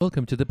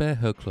Welcome to the Bear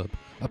Hug Club,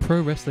 a pro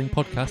wrestling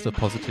podcast of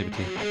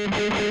positivity.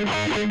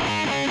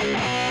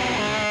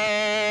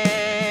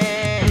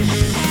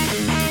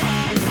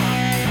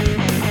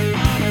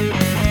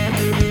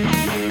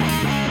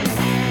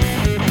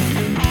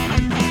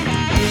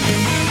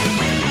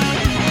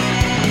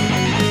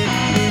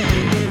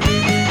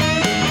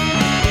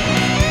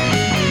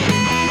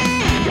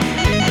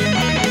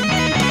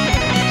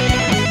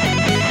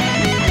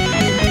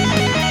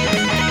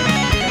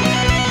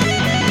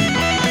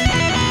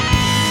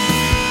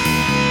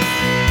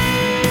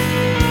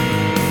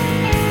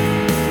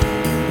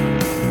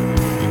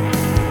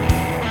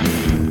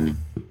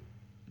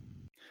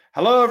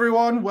 Hello,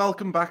 everyone.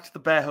 Welcome back to the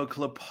Bear Hug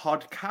Club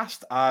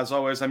podcast. As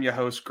always, I'm your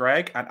host,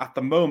 Greg, and at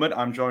the moment,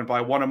 I'm joined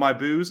by one of my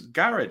boos,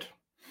 Garrett.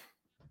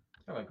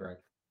 Hello, Greg.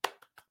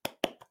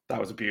 That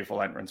was a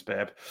beautiful entrance,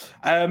 babe.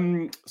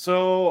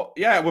 So,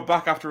 we're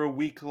back after a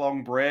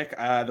week-long break.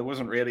 There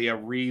wasn't really a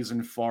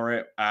reason for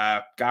it.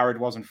 Garrett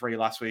wasn't free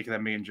last week, and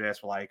then me and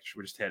Jace were like, should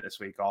we just take this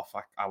week off?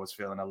 I was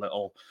feeling a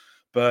little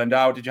burned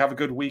out. Did you have a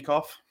good week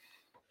off?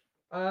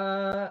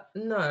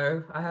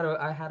 No,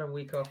 I had a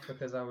week off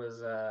because I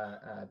was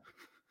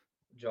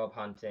job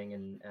hunting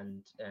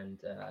and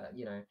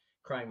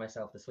crying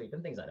myself to sleep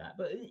and things like that.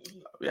 But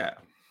yeah,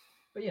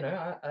 but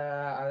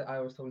I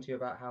was talking to you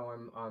about how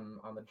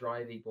I'm a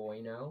drivey boy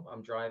now.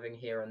 I'm driving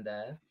here and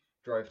there.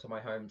 Drove to my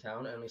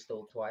hometown, only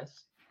stalled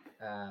twice.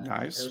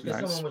 Nice. It was because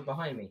someone was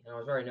behind me, and I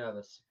was very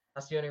nervous.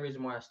 That's the only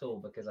reason why I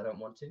stalled, because I don't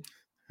want to.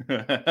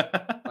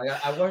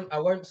 I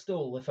won't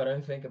stall if I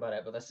don't think about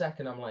it. But the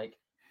second I'm like,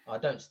 I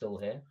don't stall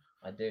here,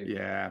 I do.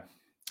 Yeah.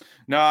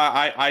 No,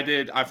 I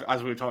did.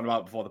 As we were talking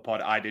about before the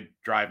pod, I did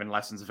driving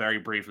lessons very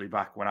briefly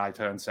back when I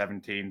turned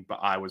 17, but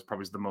I was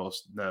probably the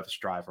most nervous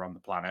driver on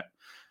the planet.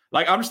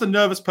 Like, I'm just a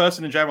nervous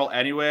person in general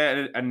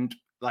anyway, and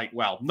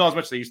not as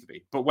much as I used to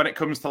be. But when it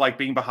comes to like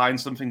being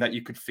behind something that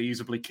you could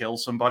feasibly kill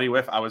somebody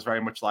with, I was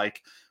very much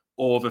like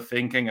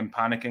overthinking and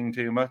panicking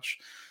too much.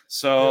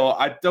 So yeah.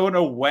 I don't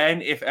know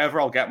when, if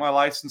ever, I'll get my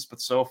license, but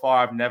so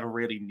far I've never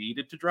really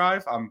needed to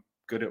drive. I'm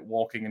good at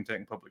walking and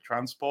taking public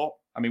transport.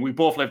 I mean, we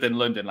both lived in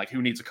London. Like, who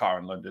needs a car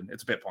in London?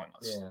 It's a bit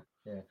pointless.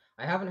 Yeah.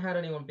 I haven't had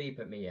anyone beep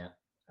at me yet.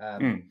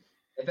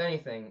 If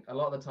anything, a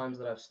lot of the times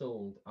that I've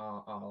stalled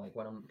are like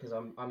when because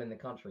I'm in the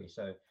country,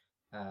 so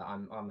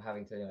I'm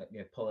having to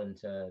pull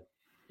into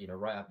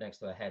right up next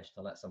to a hedge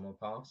to let someone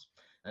pass,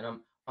 and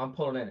I'm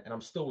pulling in and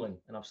I'm stalling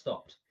and I've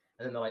stopped,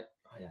 and then they're like,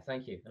 oh yeah,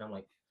 thank you, and I'm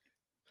like,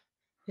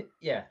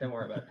 yeah, don't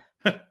worry about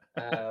it.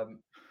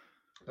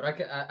 But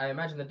I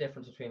imagine the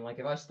difference between, like,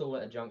 if I stall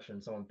at a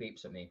junction, someone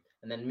beeps at me,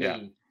 and then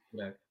me,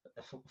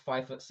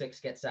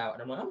 5'6" gets out,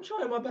 and I'm like, I'm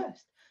trying my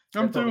best.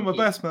 I'm doing my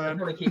best, man.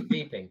 They'll probably keep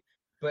beeping.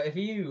 But if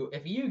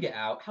you get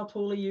out, how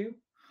tall are you?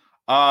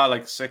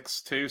 Like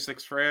 6'2",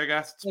 6'3", I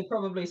guess. They'd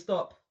probably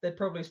stop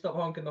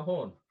honking the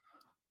horn.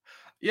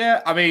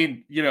 Yeah, I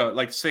mean,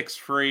 like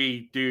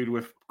 6'3" dude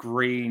with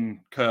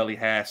green curly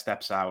hair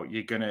steps out.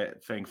 You're gonna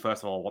think,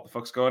 first of all, what the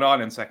fuck's going on,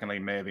 and secondly,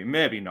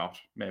 maybe not.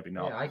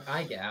 Yeah,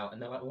 I get out,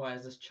 and they're like, why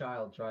is this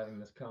child driving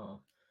this car?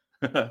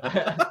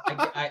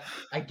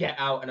 I get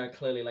out, and I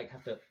clearly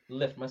have to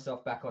lift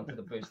myself back onto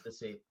the booster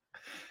seat.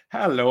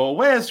 Hello,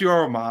 where's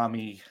your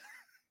mommy?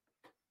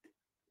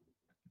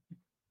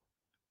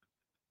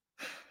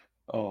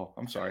 Oh,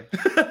 I'm sorry.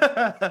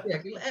 Yeah,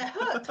 it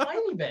hurt a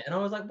tiny bit, and I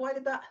was like, why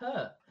did that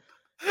hurt?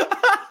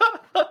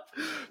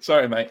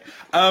 Sorry, mate.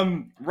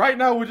 Right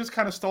now we're just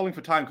kind of stalling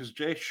for time because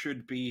Jay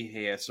should be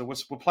here. So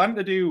we're planning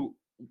to do.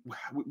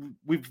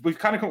 We've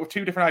kind of come up with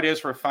two different ideas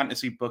for a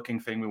fantasy booking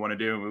thing we want to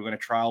do, and we're going to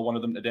trial one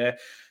of them today.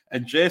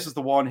 And Jace is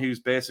the one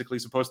who's basically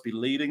supposed to be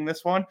leading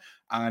this one,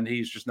 and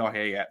he's just not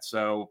here yet.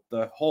 So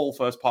the whole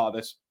first part of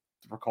this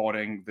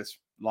recording, this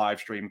live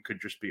stream, could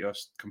just be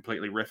us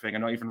completely riffing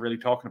and not even really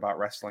talking about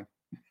wrestling.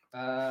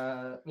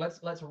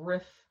 Let's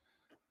riff.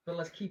 But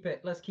let's keep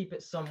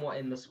it somewhat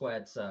in the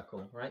squared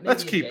circle, right?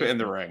 Let's keep it in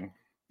the ring.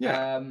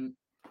 Yeah.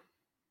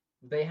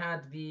 They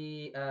had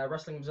the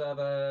Wrestling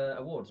Observer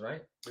Awards,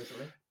 right,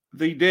 recently?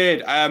 They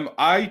did.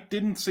 I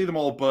didn't see them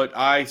all, but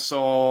I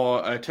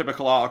saw a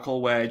typical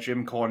article where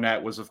Jim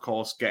Cornette was, of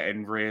course,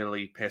 getting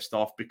really pissed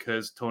off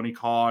because Tony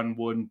Khan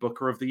won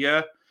Booker of the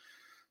Year.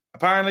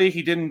 Apparently,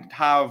 he didn't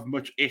have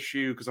much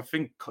issue because I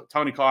think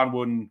Tony Khan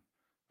won.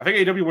 I think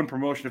AEW won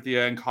Promotion of the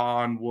Year and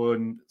Khan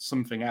won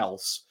something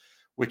else,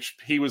 which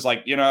he was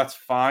like, that's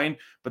fine.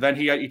 But then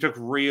he took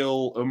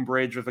real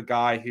umbrage with a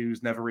guy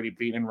who's never really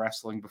been in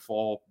wrestling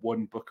before,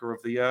 won Booker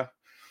of the Year.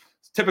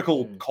 It's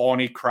typical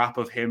corny crap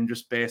of him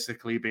just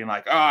basically being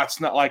like, it's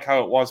not like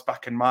how it was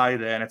back in my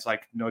day. And it's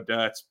like, no,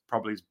 it's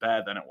probably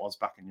better than it was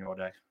back in your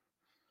day.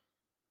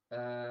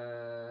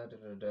 So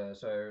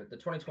the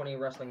 2020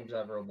 Wrestling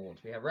Observer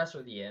Awards, we have Wrestler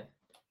of the Year,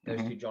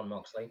 goes to Jon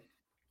Moxley.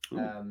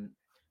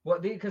 All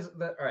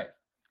right,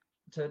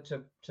 to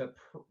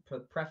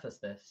preface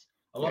this,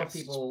 a lot of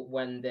people,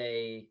 when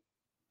they...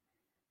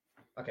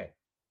 Okay,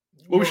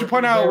 Well, we should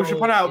point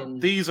out in...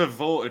 these are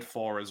voted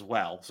for as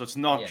well, so it's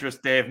not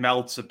just Dave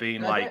Meltzer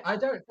being I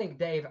don't think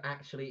Dave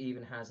actually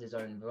even has his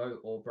own vote,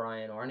 or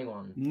Brian, or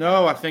anyone.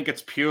 No, I think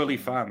it's purely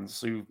fans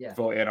who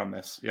vote in on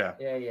this. Yeah.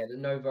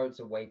 No votes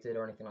are weighted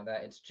or anything like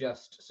that. It's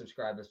just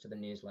subscribers to the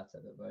newsletter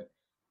that vote.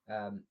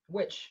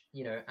 Which,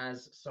 you know,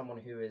 as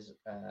someone who is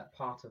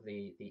part of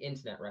the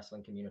internet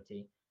wrestling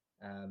community,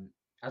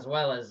 as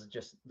well as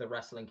just the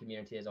wrestling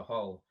community as a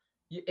whole,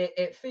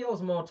 it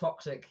feels more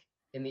toxic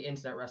in the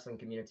internet wrestling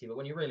community, but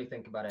when you really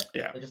think about it,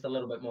 they're just a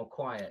little bit more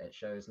quiet at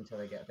shows until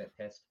they get a bit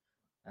pissed.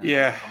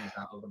 Comes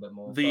out a little bit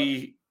more.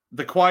 The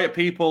quiet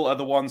people are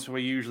the ones who are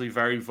usually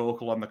very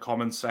vocal on the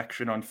comments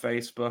section on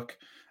Facebook,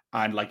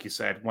 and like you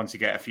said, once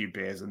you get a few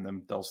beers in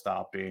them, they'll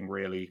start being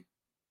really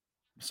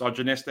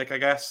misogynistic, I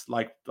guess.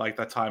 Like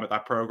that time at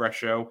that Progress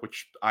show,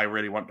 which I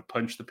really want to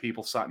punch the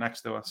people sat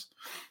next to us.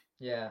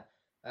 Yeah.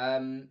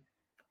 There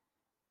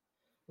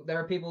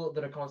are people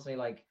that are constantly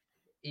like,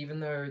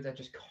 even though they're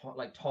just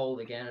like told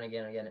again and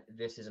again and again,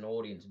 this is an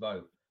audience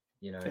vote,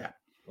 you know,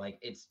 like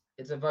it's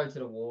a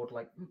voted award,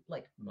 like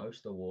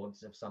most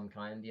awards of some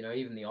kind, you know.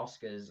 Even the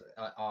Oscars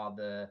are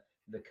the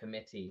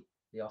committee,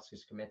 the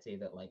Oscars committee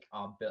that like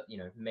are built, you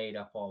know, made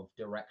up of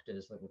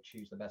directors that would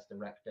choose the best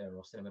director,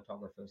 or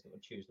cinematographers that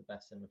would choose the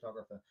best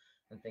cinematographer,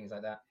 and things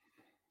like that.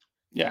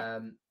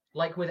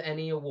 Like with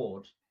any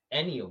award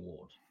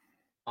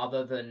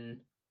other than,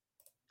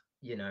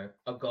 you know,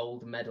 a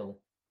gold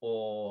medal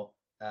or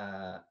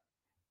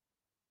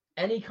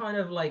any kind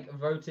of like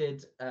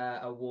voted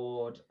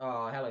award.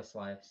 Oh, hello,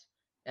 Slice.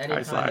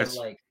 Any kind of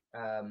like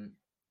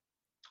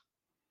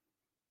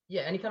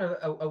any kind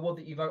of award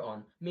that you vote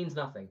on means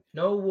nothing.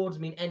 No awards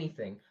mean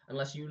anything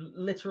unless you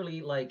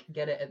literally like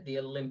get it at the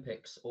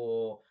Olympics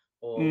or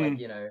like,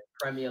 you know,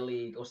 Premier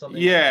League or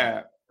something. Like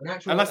that. An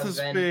actual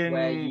event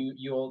where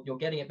you're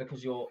getting it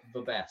because you're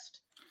the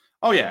best.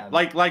 Oh yeah,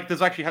 like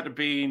there's actually had to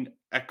be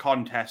a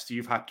contest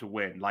you've had to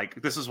win.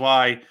 Like this is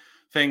why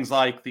things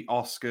like the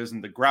Oscars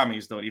and the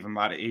Grammys don't even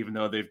matter, even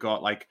though they've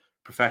got like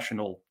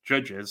professional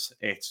judges.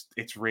 It's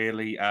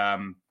really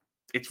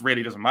it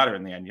really doesn't matter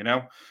in the end, you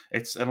know.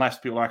 It's unless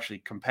people are actually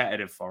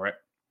competitive for it.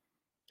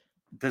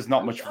 There's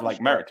not much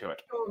merit to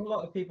it. A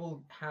lot of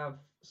people have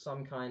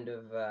some kind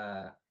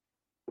of.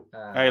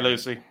 Hey,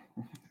 Lucy.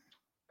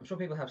 I'm sure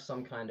people have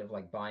some kind of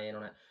like buy-in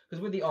on it,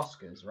 because with the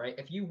Oscars, right?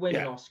 If you win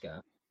an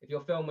Oscar, if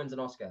your film wins an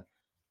Oscar,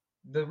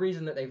 the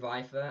reason that they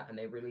vie for that and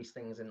they release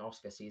things in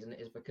Oscar season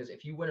is because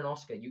if you win an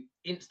Oscar, you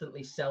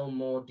instantly sell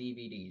more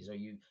DVDs, or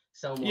you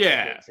sell more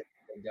tickets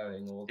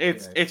going. Or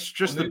it's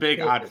just a big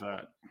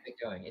advert.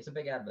 It's a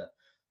big advert.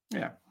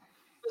 Yeah.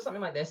 For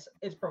something like this,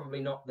 it's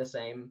probably not the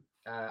same.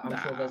 I'm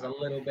sure there's a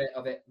little bit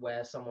of it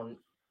where someone,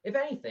 if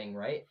anything,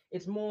 right,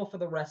 it's more for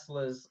the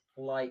wrestlers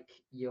like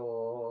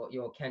your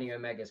Kenny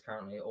Omegas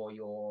currently, or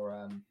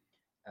your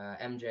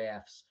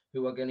MJFs,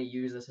 who are going to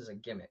use this as a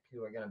gimmick,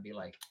 who are going to be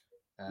like,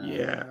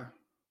 you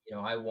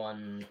know, I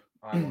won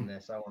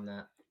this, I won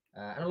that,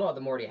 and a lot of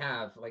them already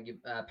have. Like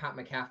Pat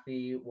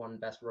McAfee won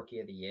Best Rookie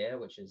of the Year,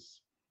 which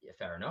is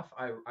fair enough.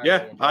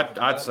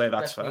 I'd say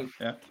that's fair.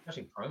 Yeah,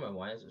 especially promo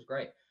wise, it was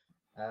great.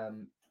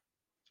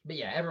 But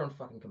yeah, everyone's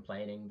fucking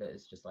complaining that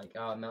it's just like,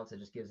 oh, Meltzer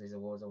just gives these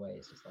awards away.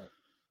 It's just like,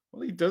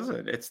 well, he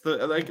doesn't. It's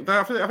the like.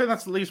 I think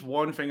that's at least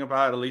one thing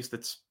about it. At least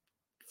it's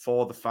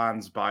for the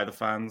fans, by the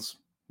fans.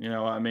 You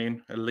know what I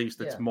mean? At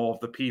least it's more of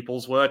the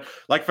people's word.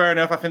 Like, fair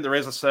enough. I think there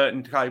is a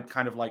certain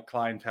kind of like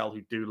clientele who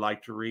do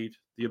like to read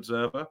the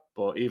Observer,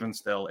 but even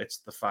still, it's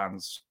the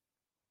fans'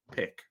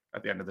 pick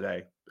at the end of the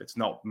day. It's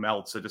not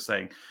Meltzer just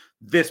saying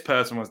this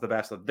person was the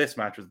best or this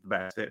match was the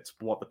best. It's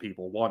what the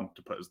people want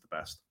to put as the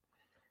best.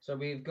 So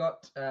we've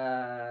got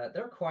there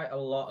are quite a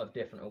lot of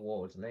different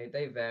awards, and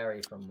they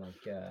vary from like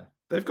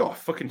they've got a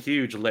fucking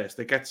huge list.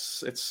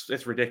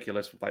 It's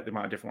ridiculous, like the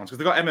amount of different ones, because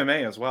they've got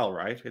MMA as well,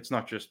 right? It's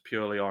not just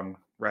purely on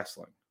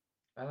wrestling.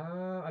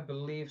 I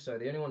believe so.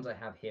 The only ones I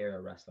have here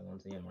are wrestling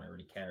ones. The only one I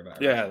really care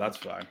about. Yeah, that's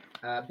fine.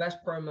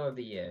 Best promo of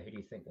the year. Who do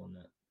you think won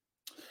that?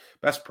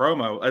 Best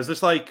promo. Is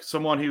this like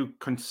someone who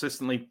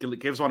consistently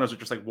gives one, or is it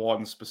just like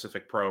one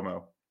specific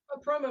promo? A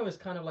promo is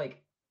kind of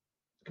like,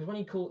 because when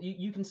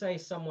you can say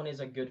someone is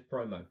a good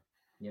promo,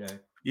 you know.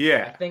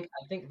 Yeah. I think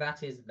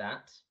that is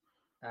that.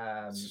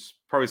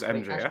 Probably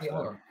MJF. Actually,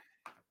 hold on.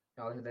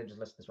 Oh, they just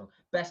listed this wrong.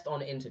 Best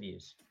on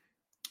interviews.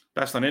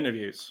 Best on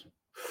interviews.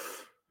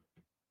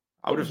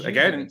 I would have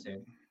again.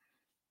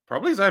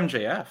 Probably is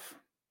MJF.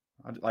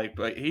 Like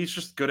he's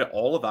just good at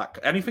all of that.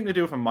 Anything to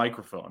do with a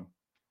microphone,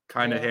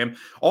 kind of him.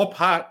 Or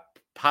Pat.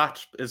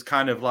 Pat is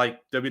kind of like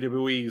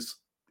WWE's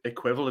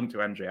equivalent to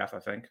MJF. I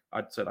think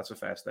I'd say that's a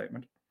fair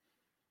statement.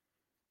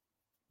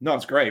 No,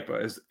 it's great,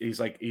 but he's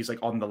like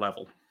on the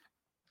level.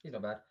 He's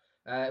not bad.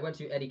 It went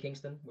to Eddie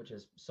Kingston, which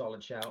is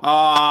solid shout.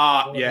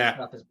 Yeah.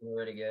 Stuff has been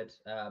really good.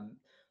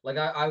 Like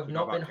I've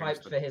not been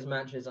hyped for his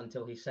matches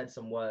until he said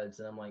some words,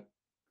 and I'm like,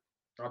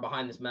 I'm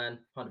behind this man,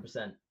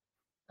 100%.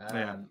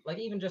 Like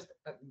even just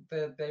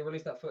they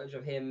released that footage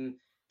of him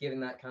giving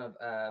that kind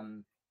of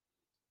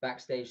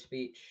backstage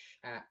speech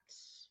at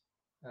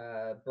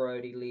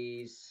Brody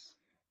Lee's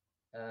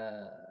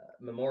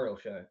memorial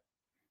show,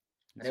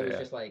 and it was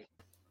just like,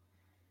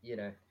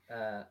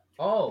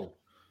 Oh,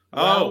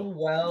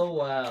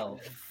 well.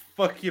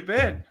 Fuck you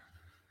been?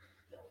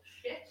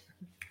 Shit.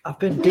 I've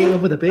been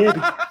dealing with a baby.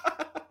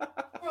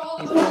 For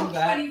all of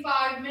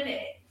 25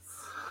 minutes.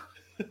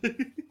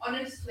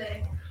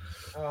 Honestly.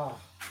 Oh,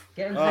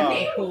 getting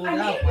called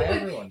out by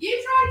everyone.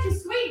 You tried to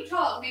sweet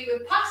talk me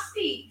with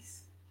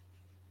pasties.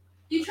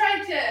 You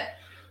tried to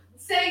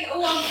say,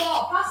 oh, I've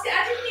got a pasty.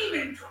 I didn't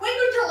even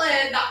twiggle to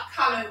learn that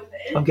can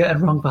open. I'm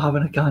getting wrong for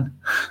having a can.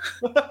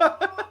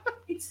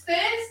 It's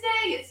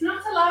Thursday. It's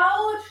not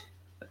allowed.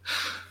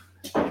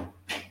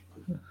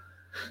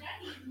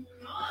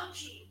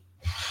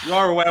 You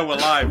are aware we're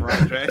live, right,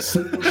 Jace?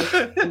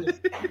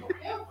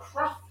 You're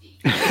crafty.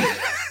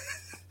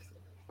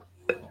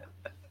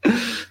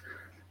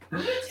 I'm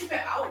going to tip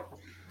it out.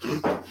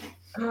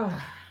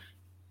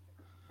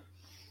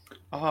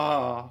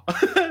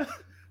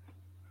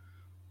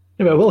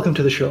 Anyway, welcome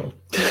to the show.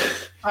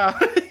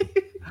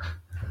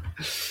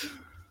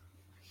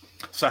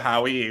 So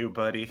how are you,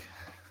 buddy?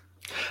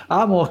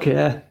 I'm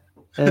okay.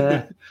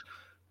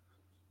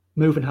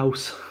 Moving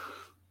house.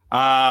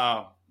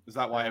 Is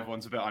that why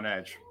everyone's a bit on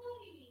edge?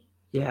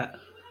 Yeah.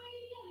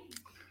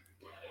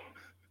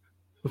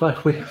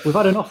 We've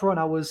had an offer on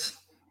ours.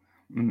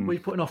 We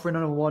put an offer in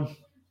on our one.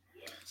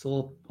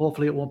 So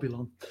hopefully it won't be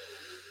long.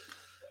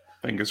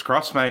 Fingers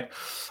crossed, mate.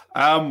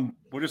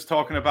 We're just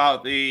talking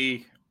about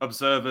the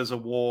Observers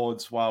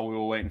Awards while we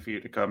were waiting for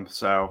you to come.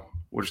 So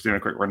we're just doing a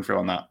quick run through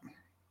on that.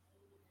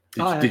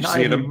 Did you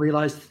see them?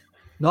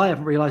 I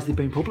haven't realised they've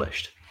been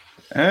published.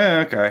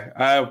 Okay.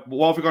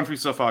 What have we gone through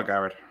so far,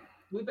 Garrett?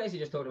 We basically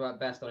just talked about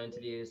best on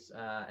interviews.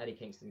 Eddie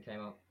Kingston came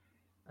up.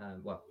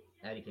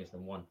 Eddie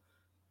Kingston won.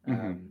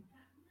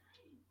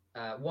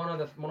 One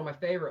of my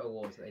favorite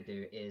awards that they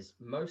do is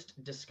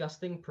most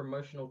disgusting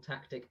promotional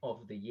tactic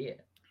of the year.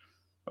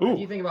 If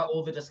you think about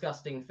all the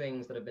disgusting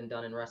things that have been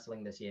done in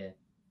wrestling this year,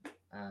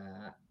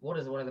 what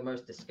is one of the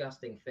most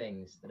disgusting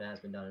things that has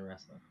been done in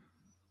wrestling?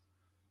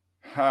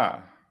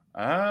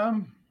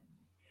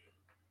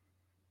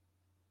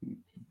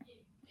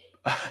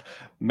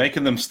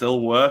 Making them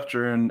still work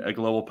during a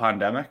global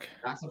pandemic.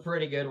 That's a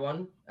pretty good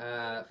one.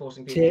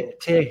 Forcing people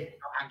to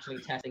actually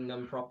testing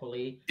them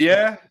properly.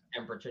 Yeah.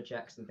 Temperature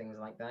checks and things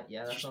like that.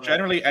 Yeah, that's not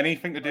generally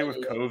anything to do with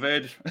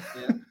COVID.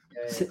 Yeah.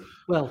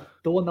 Well,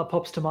 the one that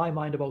pops to my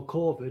mind about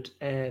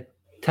COVID,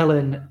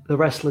 telling the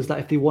wrestlers that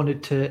if they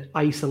wanted to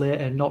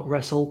isolate and not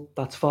wrestle,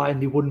 that's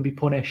fine, they wouldn't be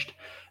punished,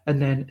 and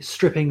then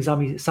stripping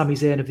Sami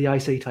Zayn of the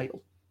IC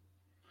title.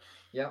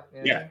 Yeah.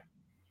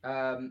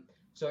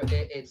 So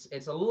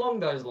it's along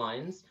those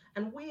lines,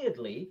 and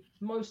weirdly,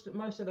 most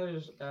of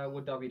those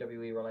were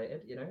WWE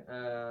related.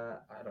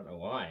 I don't know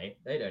why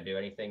they don't do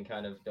anything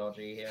kind of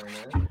dodgy here and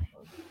there.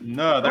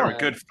 No, they're a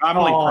good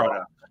family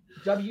product.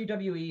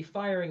 WWE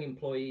firing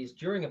employees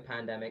during a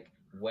pandemic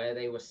where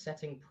they were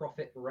setting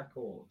profit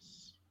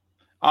records.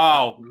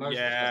 Yeah.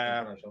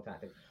 Promotional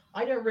tactic.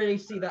 I don't really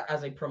see that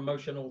as a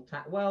promotional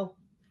tactic. Well,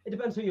 it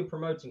depends who you're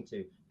promoting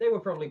to. They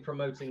were probably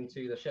promoting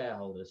to the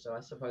shareholders, so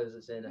I suppose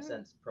it's in a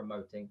sense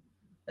promoting.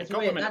 It's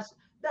weird.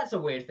 That's a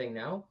weird thing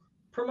now.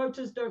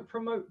 Promoters don't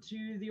promote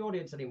to the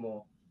audience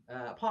anymore,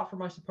 apart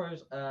from I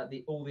suppose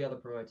all the other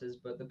promoters.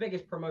 But the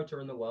biggest promoter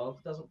in the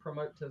world doesn't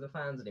promote to the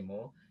fans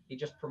anymore. He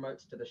just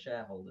promotes to the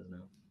shareholders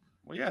now.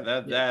 Well, yeah,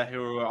 they're there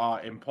who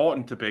are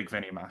important to Big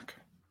Vinnie Mac.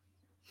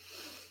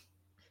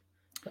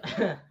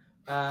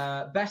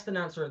 Best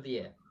announcer of the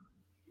year.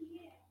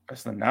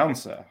 Best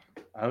announcer.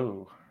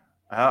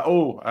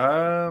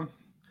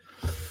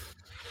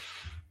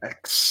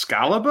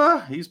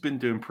 Excalibur. He's been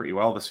doing pretty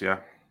well this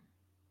year.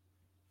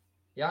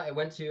 Yeah, it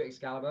went to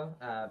Excalibur.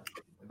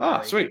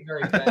 Sweet.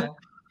 Very fair.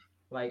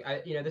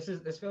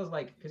 This feels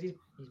like because he's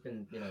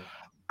been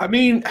I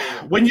mean,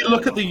 when you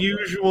look at the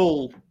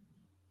usual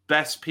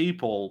best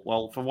people,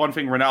 well, for one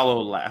thing,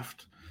 Ronaldo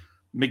left.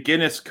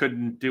 McGuinness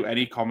couldn't do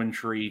any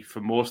commentary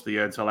for most of the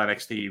year until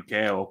NXT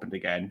UK opened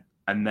again,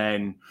 and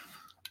then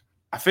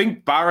I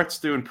think Barrett's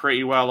doing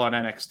pretty well on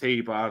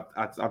NXT, but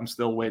I'm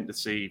still waiting to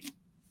see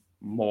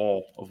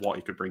more of what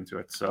he could bring to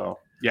it. So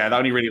yeah, that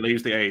only really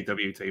leaves the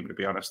AEW team, to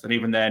be honest. And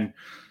even then,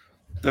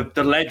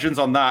 the legends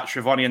on that,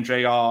 Schiavone and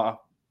JR,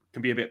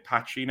 can be a bit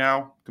patchy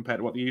now compared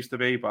to what they used to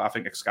be. But I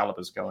think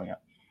Excalibur's killing it.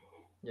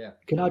 Yeah.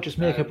 Can I just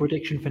make a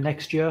prediction for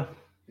next year?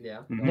 Yeah.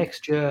 Mm-hmm.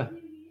 Next year,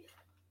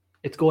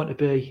 it's going to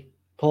be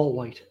Paul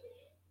White.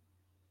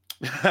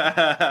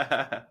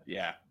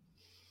 Yeah.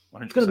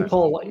 100%. It's going to be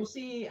Paul White. We'll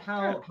see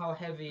how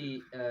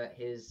heavy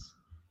he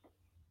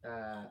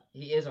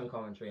is on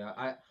commentary.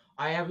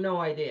 I have no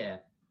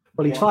idea.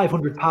 Well, he's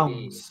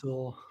 £500,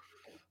 so.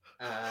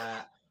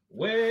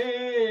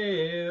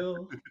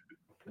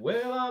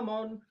 Well, I'm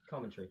on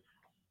commentary.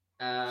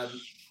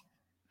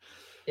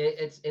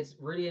 It's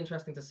really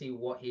interesting to see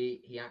what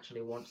he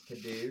actually wants to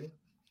do.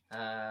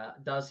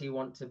 Does he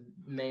want to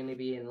mainly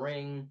be in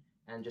ring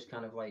and just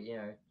kind of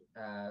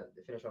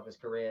finish off his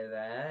career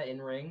there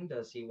in ring?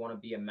 Does he want to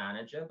be a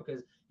manager?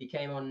 Because he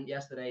came on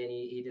yesterday and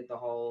he did the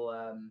whole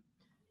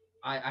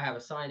I have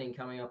a signing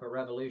coming up at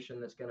Revolution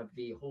that's going to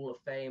be Hall of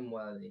Fame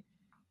worthy.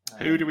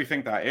 Who do we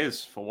think that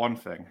is, for one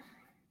thing?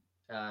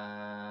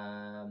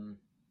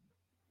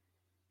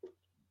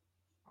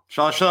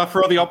 Shall I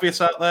throw the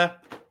obvious out there?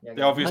 Yeah,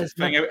 the obvious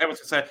thing.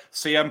 Everyone's going to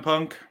say CM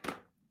Punk.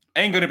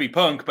 Ain't going to be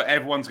Punk, but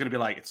everyone's going to be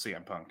like, it's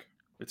CM Punk.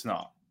 It's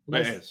not.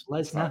 It is.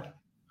 Lesnar.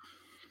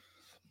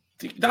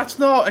 That's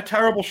not a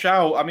terrible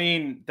shout. I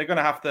mean, they're going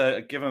to have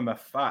to give him a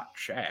fat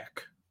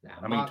check.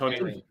 Mark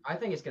Henry. I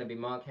think it's going to be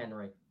Mark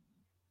Henry.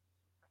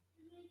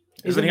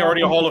 Isn't he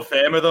already a Hall of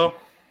Famer, though?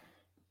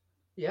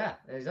 Yeah,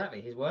 exactly.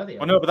 He's worthy.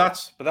 Well, no, but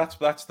that's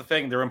the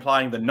thing. They're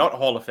implying they're not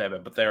Hall of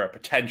Famer, but they're a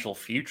potential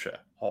future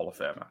Hall of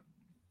Famer.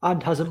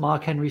 And hasn't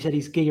Mark Henry said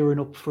he's gearing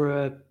up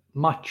for a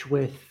match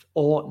with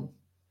Orton?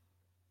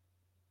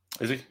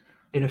 Is he?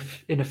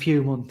 In a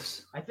few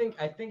months. I think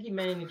he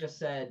mainly just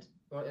said,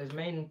 well, his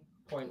main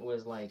point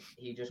was like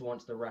he just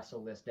wants to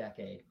wrestle this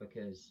decade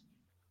because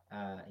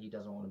he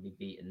doesn't want to be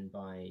beaten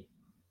by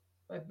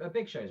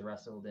Big Show's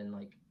wrestled in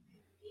like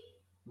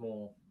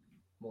more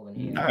than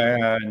he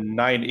has.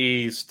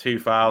 90s,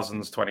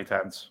 2000s,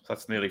 2010s.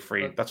 That's nearly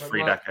three. That's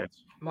 3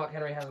 decades. Mark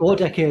Henry has 4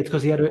 decades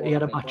because he had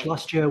a match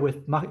last year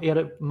with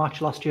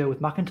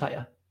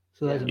McIntyre.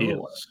 So there's another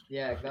one.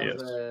 Yeah,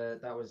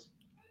 that was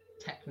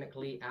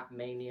technically at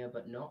Mania,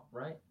 but not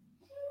right.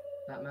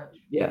 That match.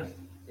 Yeah.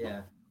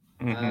 Yeah.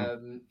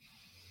 Mm-hmm.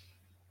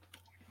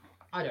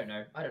 I don't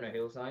know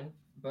who will sign,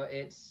 but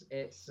it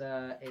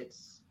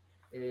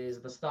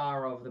is the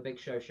star of the Big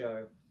Show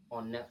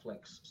on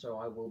Netflix, so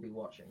I will be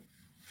watching.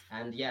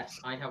 And yes,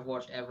 I have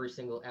watched every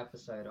single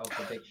episode of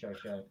the Big Show.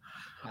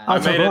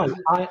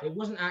 It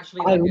wasn't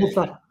actually. I love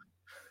that.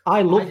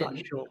 I love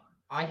that show.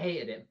 I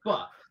hated it,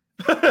 but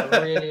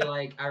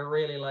I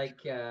really like.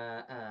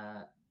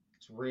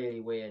 It's really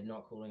weird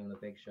not calling him the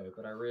Big Show,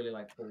 but I really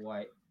like Paul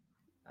White.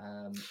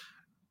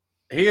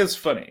 He is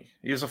funny.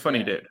 He's a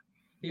funny dude.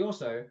 He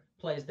also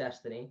plays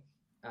Destiny,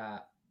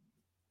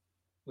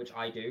 which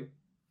I do.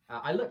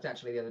 I looked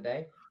actually the other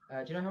day.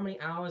 Do you know how many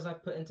hours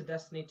I've put into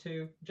Destiny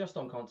 2 just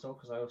on console?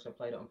 Because I also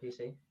played it on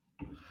PC.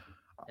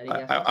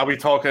 Are we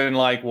talking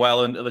like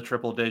well into the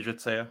triple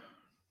digits here?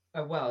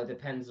 Well, it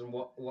depends on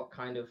what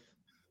kind of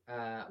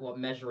what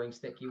measuring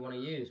stick you want to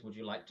use. Would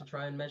you like to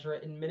try and measure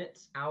it in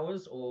minutes,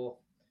 hours, or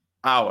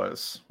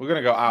hours? We're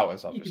gonna go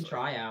hours. Obviously. You can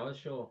try hours.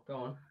 Sure, go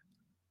on.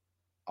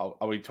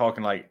 Are we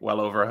talking like well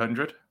over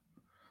 100?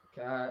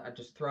 I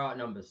just throw out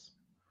numbers.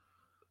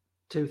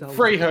 2,000.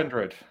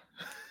 300.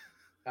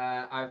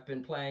 I've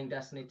been playing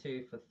Destiny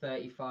 2 for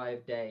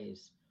 35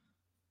 days.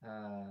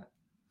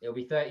 It'll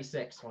be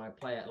 36 when I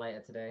play it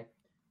later today.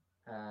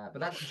 But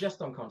that's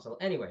just on console.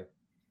 Anyway,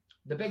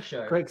 the Big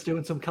Show. Craig's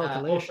doing some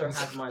calculations.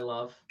 Also has my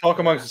love. Talk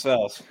amongst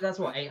yourselves. That's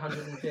what,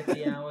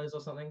 850 hours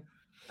or something?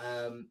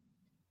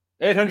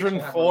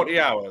 840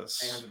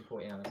 hours.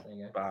 840 hours, there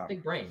you go. Wow.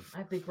 Big brain. I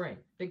have big brain.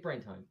 Big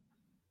brain time.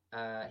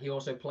 He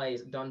also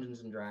plays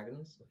Dungeons and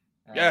Dragons.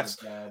 Yes.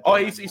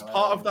 He's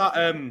part of that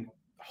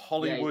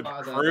Hollywood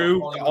crew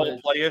that all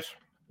play it.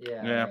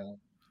 Yeah.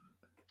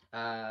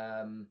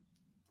 I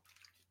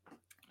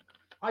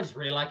just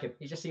really like him.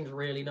 He just seems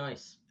really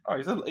nice.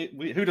 Oh,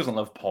 who doesn't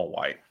love Paul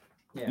White?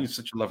 Yeah. He's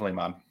such a lovely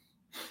man.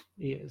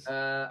 He is.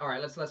 All right,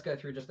 let's go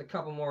through just a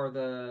couple more of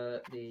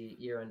the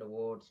year-end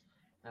awards.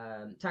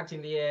 Tag Team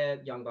of the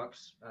Year, Young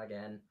Bucks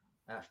again.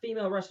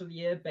 Female Wrestler of the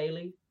Year,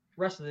 Bayley.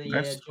 Wrestler of the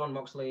Year, Jon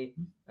Moxley.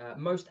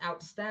 Most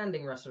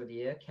Outstanding Wrestler of the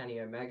Year, Kenny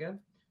Omega.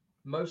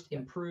 Most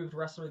Improved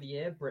Wrestler of the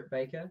Year, Britt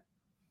Baker.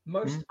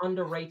 Most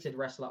Underrated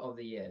Wrestler of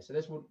the Year. So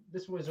this is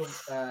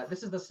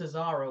the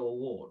Cesaro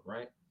Award,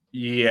 right?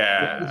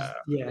 Yeah.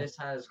 This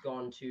has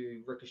gone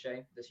to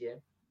Ricochet this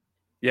year.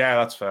 Yeah,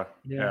 that's fair.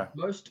 Yeah.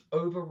 Most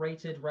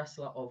Overrated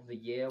Wrestler of the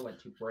Year went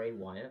to Bray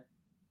Wyatt.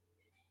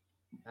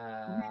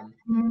 I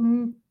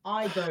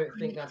don't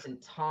think that's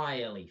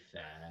entirely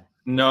fair.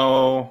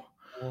 No.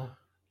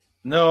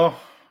 That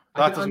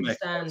doesn't make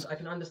sense. I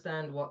can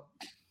understand what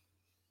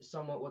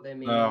they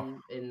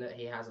mean in that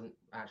he hasn't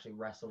actually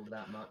wrestled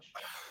that much.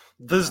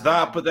 There's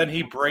that, but then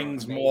he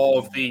brings more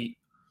of the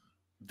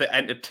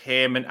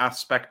entertainment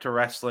aspect to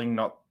wrestling,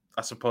 not,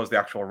 I suppose, the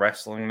actual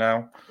wrestling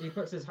now.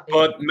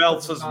 But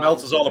Meltzer's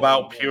all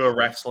about pure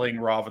wrestling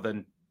rather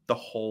than the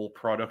whole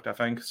product, I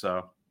think.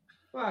 So.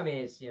 Well, I mean,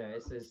 it's the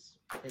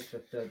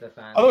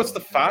fans. Oh, it's the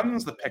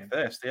fans that pick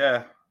this,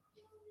 yeah.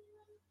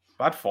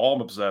 Bad form,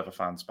 Observer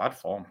fans. Bad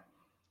form.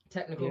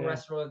 Technical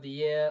Wrestler of the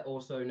Year,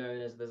 also known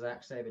as the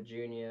Zack Sabre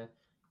Jr.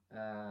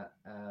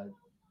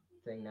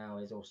 Thing now,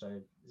 is also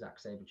Zack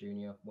Sabre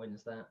Jr.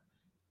 wins that.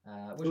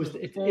 Which was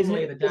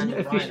formerly the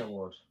Daniel Bryan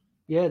Award.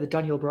 Yeah, the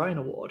Daniel Bryan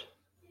Award.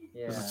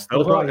 Yeah.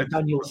 The Bryan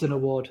Danielson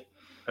Award.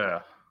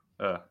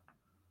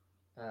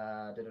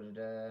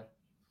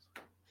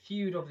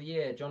 Feud of the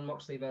Year, Jon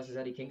Moxley versus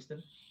Eddie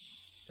Kingston.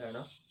 Fair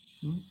enough.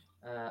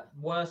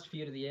 Worst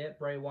feud of the year,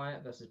 Bray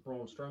Wyatt versus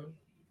Braun Strowman.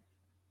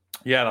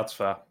 Yeah, that's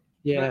fair.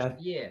 Yeah. Match of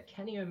the year,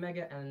 Kenny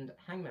Omega and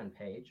Hangman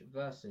Page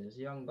versus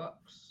Young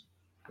Bucks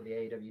for the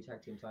AEW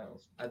Tag Team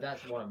titles.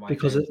 That's one of my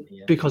because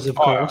of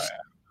course.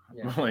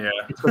 Yeah. Oh, yeah.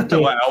 It's got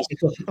Dave, What else?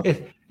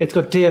 it's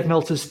got Dave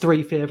Meltzer's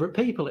 3 favorite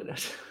people in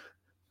it.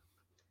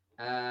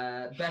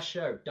 Best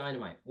show,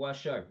 Dynamite.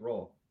 Worst show,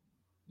 Raw.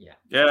 Yeah.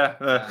 Yeah.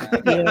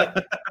 Yeah.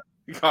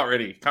 You can't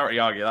really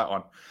argue that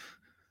one.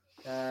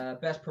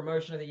 Best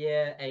promotion of the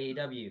year,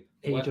 AEW.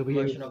 Worst AEW.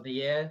 promotion of the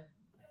year,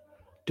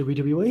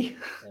 WWE.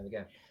 there we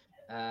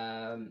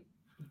go.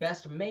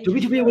 Best major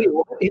WWE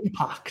show. or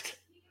Impact.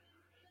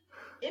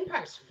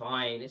 Impact's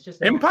fine. It's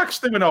just not- Impact's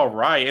doing all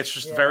right. It's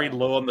just Yeah. very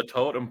low on the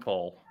totem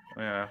pole.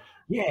 Yeah.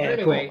 Yeah. But go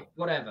anyway, on.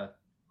 whatever.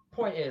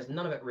 Point is,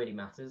 none of it really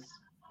matters.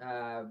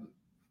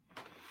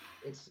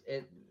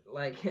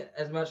 Like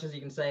as much as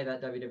you can say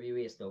that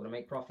WWE is still going to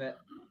make profit,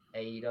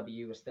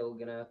 AEW is still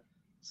going to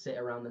sit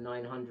around the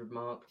 900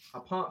 mark.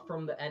 Apart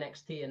from the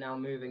NXT are now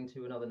moving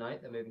to another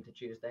night. They're moving to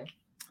Tuesday.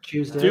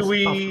 Tuesdays.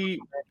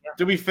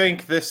 Do we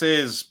think this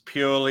is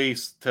purely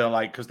to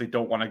like because they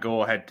don't want to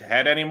go head to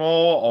head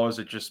anymore, or is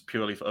it just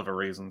purely for other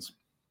reasons?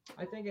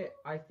 I think it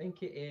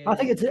is. I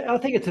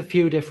think it's a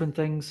few different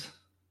things.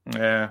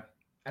 Yeah.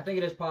 I think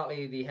it is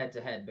partly the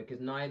head-to-head because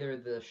neither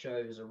of the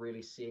shows are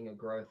really seeing a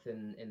growth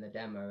in the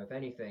demo. If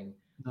anything,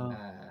 No.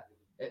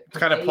 It's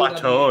kind of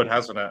plateaued,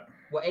 hasn't it?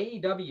 Well,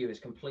 AEW is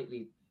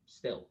completely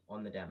still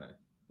on the demo,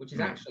 which is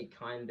Hmm. actually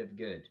kind of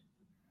good.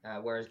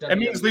 Whereas It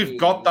means WWE, they've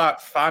got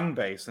that fan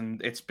base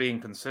and it's being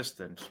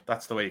consistent.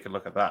 That's the way you can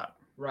look at that.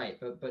 right,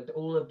 but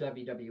all of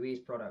WWE's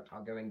product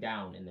are going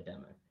down in the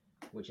demo,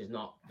 which is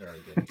not very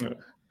good.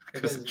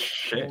 Because it's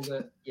shit.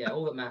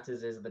 all that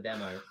matters is the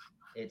demo.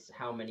 It's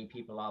how many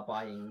people are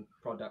buying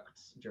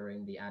products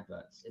during the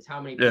adverts. It's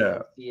how many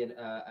people see an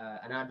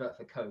advert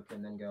for Coke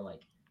and then go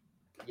like,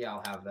 yeah,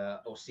 I'll have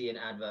that, or see an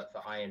advert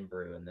for Iron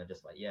Brew and they're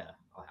just like, yeah,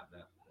 I'll have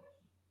that.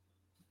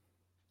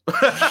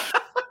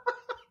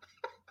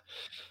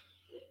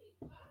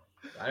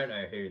 I don't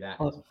know who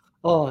that is.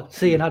 Oh,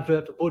 see an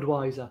advert for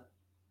Budweiser.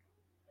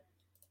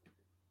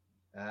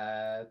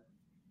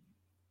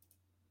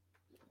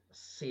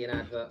 See an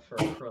advert for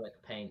acrylic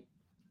paint.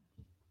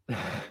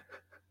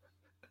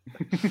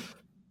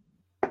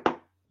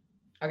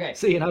 Okay.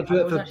 See an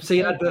advert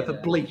for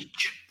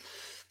bleach.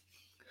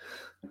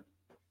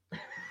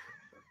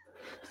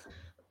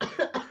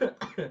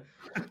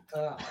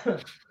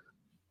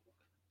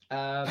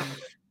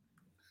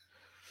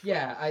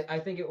 Yeah, I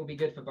think it will be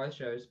good for both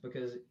shows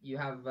because you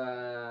have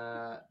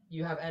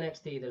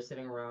NXT that are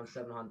sitting around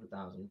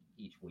 700,000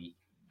 each week.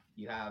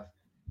 You have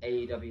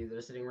AEW that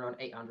are sitting around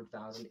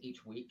 800,000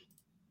 each week.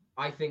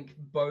 I think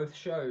both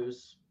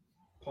shows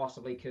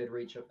possibly could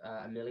reach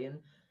a million.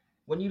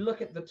 When you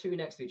look at the two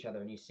next to each other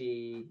and you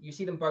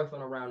see them both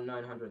on around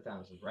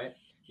 900,000, right?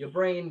 Your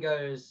brain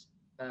goes,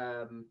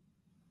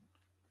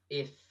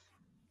 if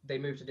they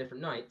move to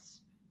different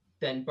nights,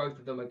 then both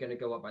of them are going to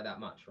go up by that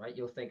much, right?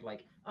 You'll think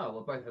like, oh,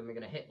 well, both of them are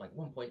going to hit like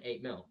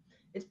 1.8 mil.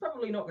 It's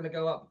probably not going to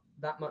go up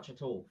that much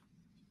at all.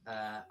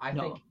 I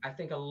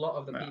think a lot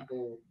of the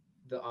people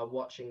that are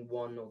watching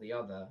one or the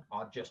other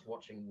are just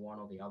watching one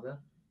or the other.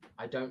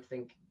 I don't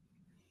think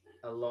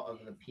a lot of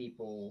the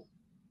people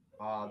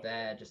are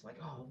there just like,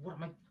 oh,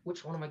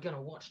 which one am I going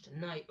to watch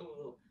tonight?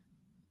 Ooh.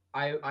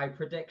 I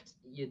predict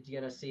you're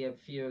going to see a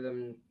few of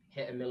them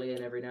hit a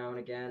million every now and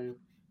again.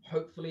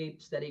 Hopefully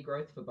steady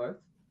growth for both.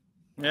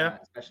 Yeah.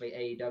 Especially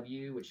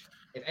AEW, which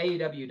if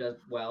AEW does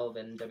well,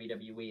 then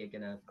WWE are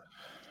going to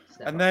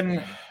step And up then,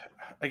 again.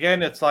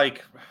 again, it's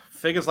like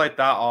figures like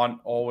that aren't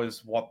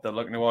always what they're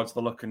looking towards.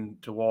 They're looking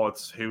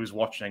towards who's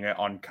watching it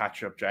on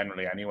catch-up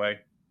generally anyway.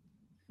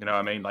 You know what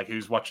I mean? Like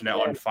who's watching it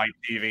on Fight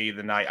TV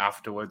the night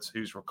afterwards,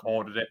 who's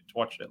recorded it to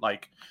watch it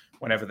like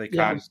whenever they can.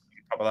 Yeah. On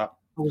top of that.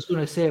 I was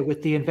going to say,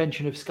 with the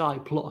invention of Sky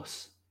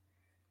Plus,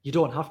 you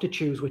don't have to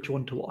choose which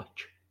one to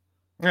watch.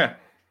 Yeah.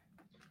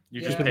 You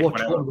just You can pick watch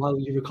whatever. one while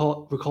you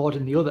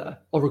recording the other,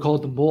 or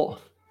record them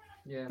both.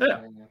 Yeah.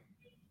 Yeah.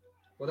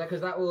 Well, because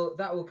that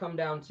will come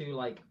down to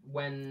like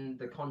when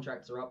the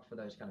contracts are up for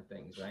those kind of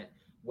things, right?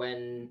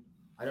 When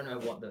I don't know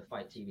what the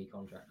Fight TV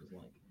contract is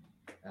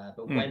like,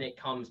 but when it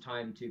comes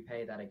time to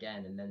pay that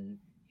again, and then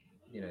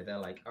they're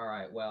like, all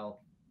right,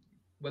 well,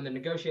 when the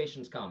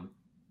negotiations come,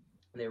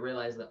 and they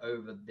realize that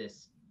over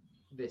this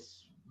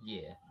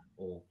year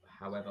or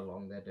however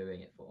long they're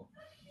doing it for,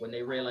 when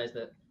they realize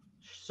that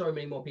so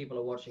many more people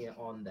are watching it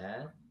on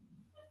there,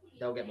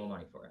 they'll get more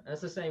money for it. And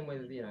it's the same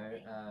with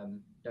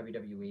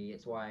WWE.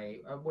 It's why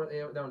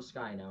they're on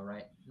Sky now,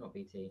 right? Not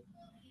BT.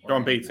 They're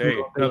on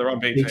BT. No, they're on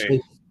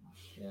BT.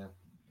 Yeah,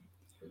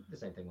 the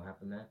same thing will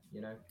happen there.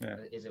 Yeah.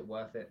 Is it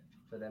worth it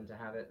for them to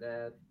have it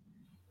there?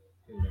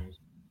 Who knows?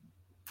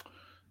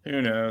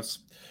 Who knows?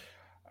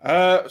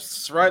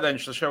 So right then,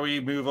 so shall we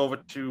move over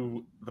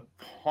to the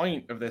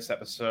point of this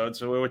episode?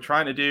 So we were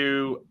trying to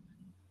do,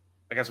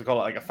 I guess we call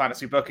it like a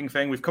fantasy booking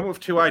thing. We've come up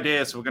with two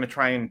ideas, so we're going to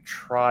try and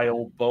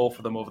trial both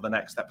of them over the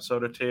next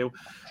episode or two.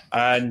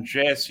 And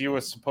Jace, you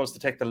were supposed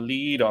to take the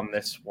lead on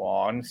this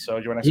one. So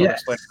do you want to sort of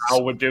explain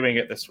how we're doing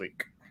it this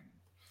week?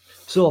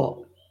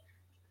 So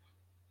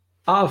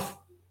I've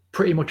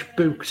pretty much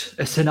booked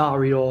a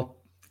scenario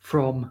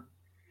from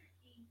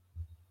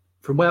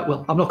where,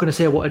 well, I'm not going to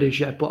say what it is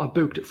yet, but I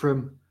booked it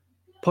from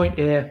point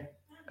A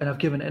and I've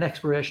given an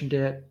expiration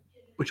date,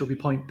 which will be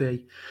point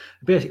B.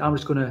 Basically, I'm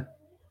just going to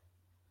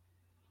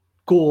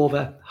go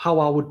over how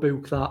I would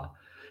book that.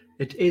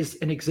 It is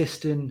an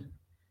existing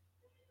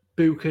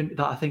booking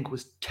that I think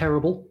was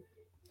terrible.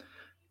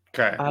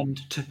 Okay. And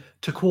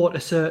to quote a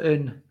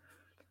certain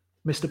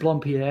Mr.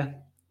 Blompier,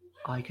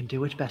 I can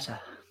do it better.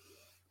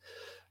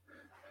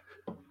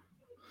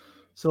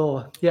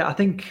 So, yeah, I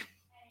think...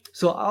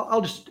 So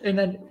I'll just... And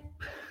then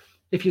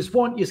if you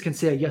want, you can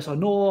say yes or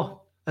no.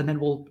 And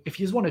then if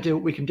you want to do it,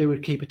 we can do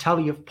it. Keep a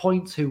tally of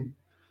points.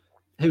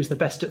 Who's the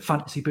best at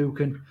fantasy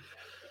booking?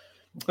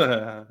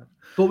 But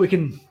we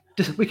can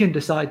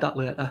decide that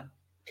later.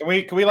 Can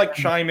we like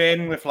chime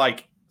in with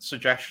like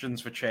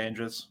suggestions for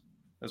changes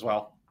as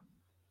well?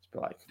 Just be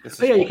like, this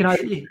is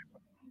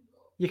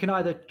you can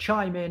either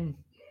chime in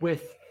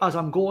with as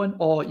I'm going,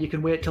 or you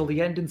can wait till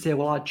the end and say,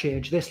 well, I'd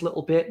change this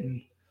little bit.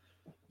 And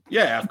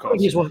yeah, of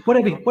course.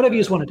 Whatever you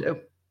want to do.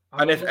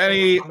 I'm a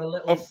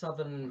little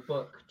southern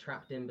book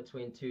trapped in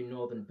between two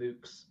northern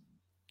books.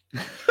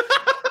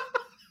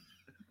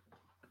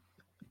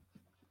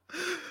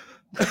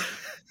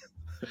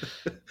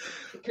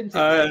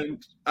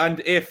 And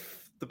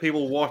if the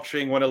people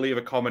watching want to leave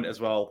a comment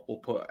as well, we'll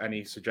put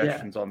any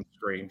suggestions on the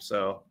screen.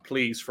 So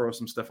please throw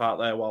some stuff out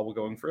there while we're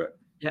going through it.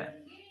 Yeah.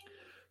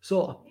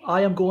 So I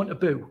am going to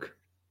book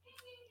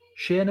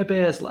Shayna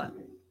Baszler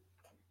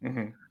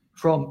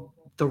from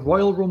the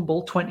Royal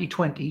Rumble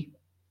 2020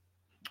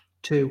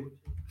 to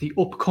the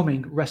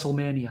upcoming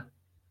WrestleMania.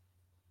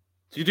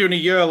 So you're doing a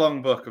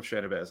year-long book of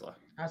Shayna Baszler?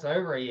 That's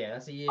over a year.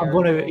 That's a year. I'm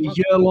going to a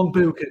year-long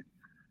booking.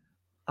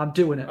 I'm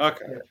doing it.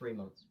 Okay. 3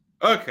 months.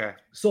 Okay.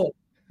 So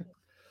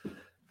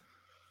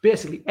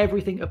basically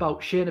everything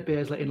about Shayna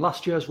Baszler in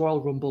last year's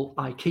Royal Rumble,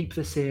 I keep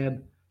the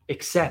same,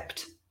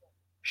 except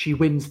she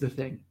wins the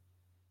thing.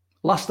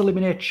 Last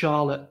eliminate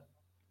Charlotte,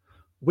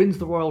 wins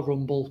the Royal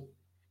Rumble.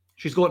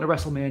 She's going to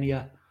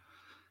WrestleMania.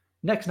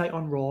 Next night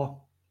on Raw,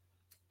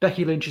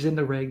 Becky Lynch is in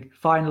the ring.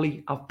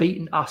 Finally, I've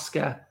beaten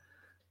Asuka.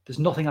 There's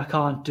nothing I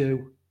can't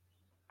do.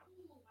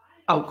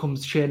 Out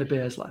comes Shayna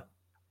Baszler.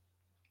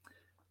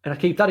 And I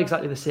keep that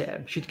exactly the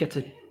same.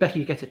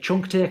 Becky gets a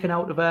chunk taken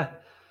out of her.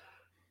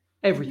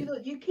 Everything.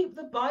 You keep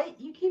the bite?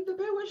 You keep the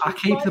bit where I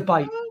keep the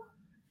bite.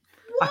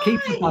 I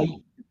keep the bite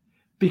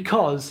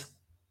because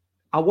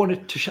I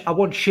want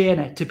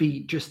Shayna to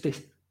be just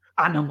this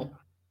animal.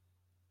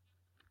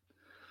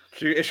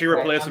 Is she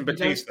replacing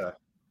Batista?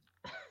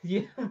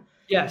 Yeah.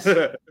 Yes.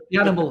 the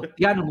animal,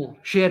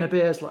 Shayna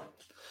Baszler.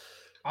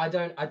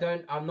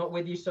 I'm not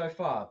with you so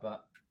far,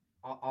 but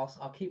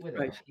I'll keep with it.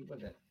 Right. I'll keep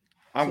with it.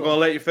 I'm going to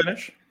let you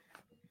finish.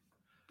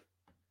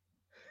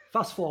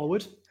 Fast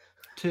forward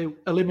to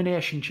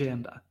Elimination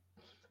Chamber.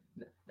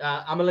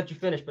 I'm going to let you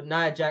finish, but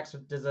Nia Jax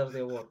deserves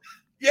the award.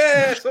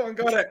 Yeah, someone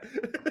got it.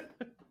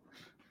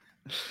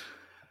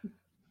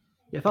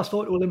 Yeah, fast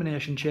forward to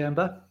Elimination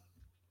Chamber.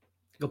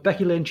 You got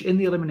Becky Lynch in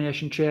the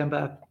Elimination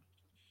Chamber.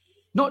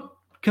 Not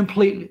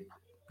completely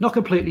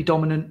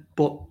dominant,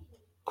 but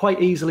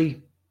quite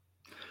easily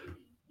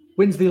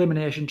wins the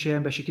Elimination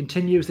Chamber. She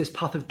continues this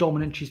path of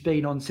dominance she's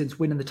been on since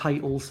winning the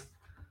titles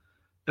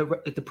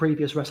at the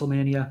previous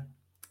WrestleMania.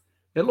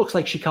 It looks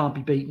like she can't be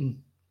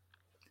beaten.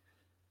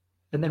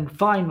 And then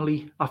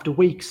finally, after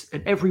weeks,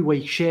 and every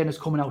week, Shayna's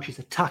coming out. She's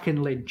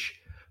attacking Lynch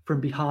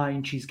from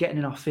behind. She's getting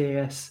in her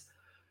face.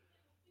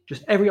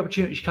 Just every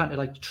opportunity she can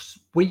to just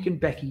weaken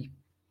Becky,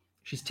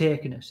 she's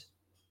taking it.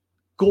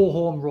 Go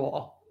home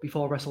Raw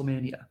before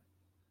WrestleMania.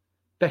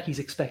 Becky's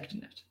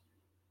expecting it.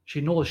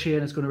 She knows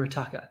Shayna's going to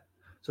attack her.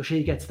 So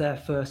she gets there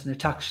first and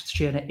attacks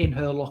Shayna in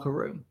her locker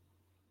room.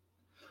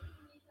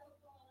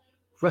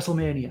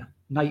 WrestleMania,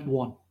 night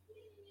 1.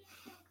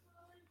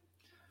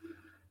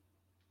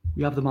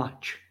 We have the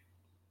match.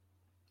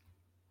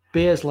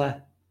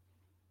 Baszler.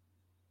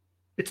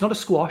 It's not a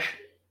squash,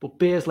 but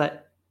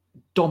Baszler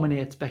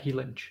dominates Becky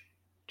Lynch.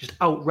 Just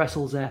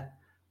out-wrestles her,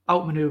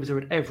 out-maneuvers her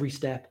at every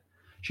step.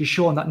 She's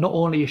shown that not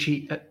only is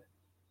she a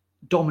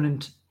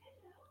dominant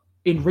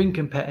in-ring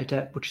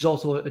competitor, but she's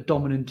also a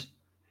dominant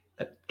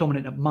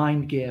at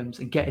mind games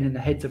and getting in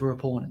the heads of her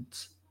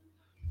opponents.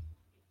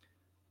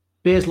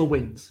 Baszler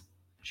wins.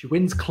 She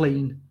wins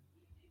clean,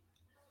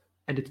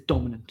 and it's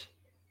dominant.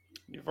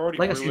 You've already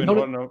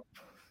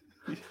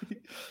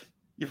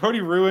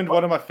ruined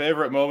one of my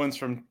favorite moments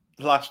from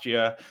last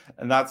year,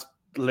 and that's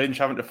Lynch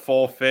having to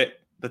forfeit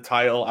the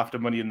title after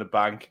Money in the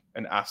Bank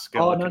and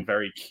Asuka looking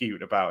very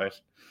cute about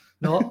it.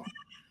 No.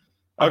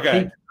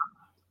 Okay.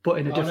 But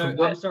in a different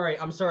way.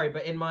 I'm sorry,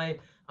 but in my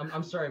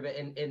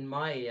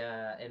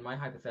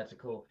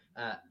hypothetical,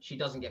 she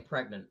doesn't get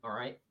pregnant, all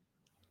right?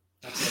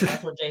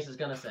 That's what Jason's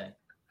gonna say.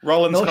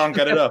 Rollins can't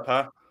get it up,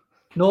 huh?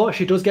 No,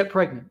 she does get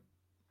pregnant.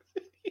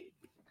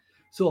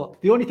 So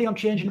the only thing I'm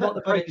changing about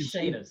the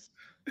pregnancy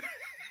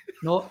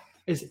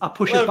is I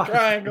push it back.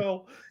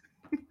 Triangle.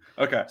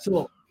 Okay.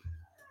 So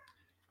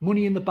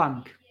Money in the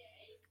Bank.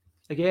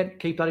 Again,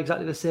 keep that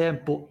exactly the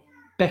same, but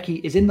Becky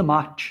is in the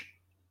match.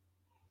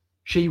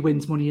 She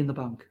wins Money in the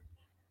Bank.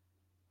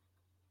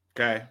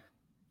 Okay.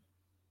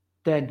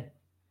 Then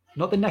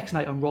not the next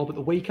night on Raw, but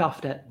the week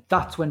after,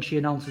 that's when she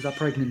announces her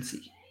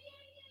pregnancy.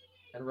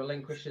 And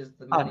relinquishes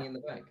the money in the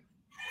bank.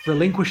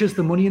 Relinquishes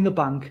the money in the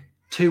bank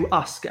to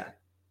Asuka.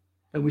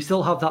 And we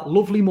still have that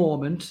lovely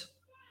moment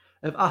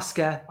of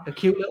Asuka, a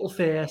cute little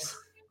face.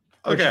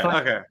 Okay.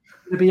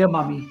 To be a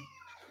mummy.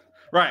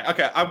 Right.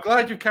 Okay. I'm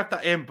glad you kept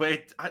that in, but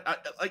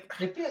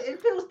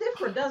it feels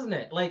different, doesn't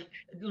it? Like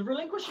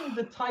relinquishing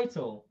the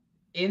title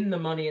in the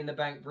Money in the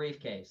Bank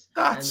briefcase.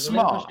 That's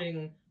smart.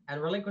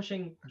 And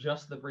relinquishing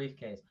just the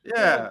briefcase.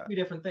 Yeah. Like two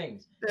different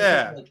things.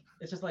 Yeah.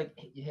 It's just like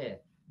here,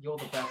 you're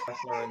the best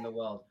wrestler in the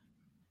world.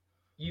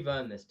 You've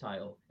earned this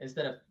title.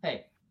 Instead of,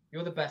 hey,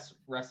 you're the best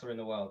wrestler in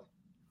the world.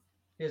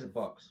 Here's a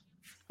box.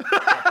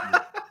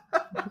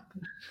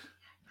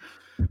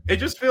 It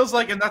just feels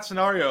like in that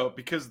scenario,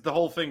 because the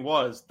whole thing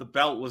was the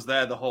belt was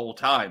there the whole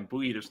time, but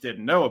we just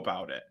didn't know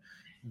about it.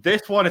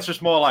 This one, it's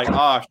just more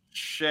like,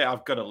 shit,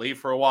 I've got to leave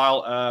for a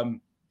while.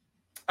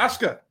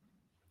 Asuka,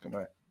 come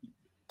on,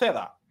 take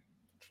that.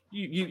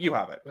 You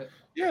have it.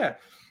 Yeah.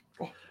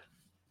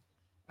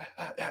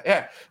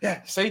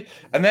 Yeah. See,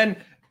 and then,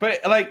 but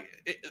like,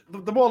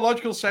 the more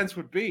logical sense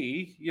would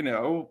be,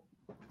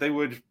 they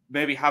would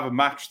maybe have a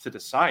match to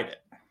decide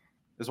it.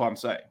 Is what I'm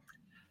saying.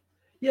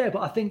 Yeah,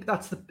 but I think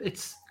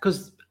it's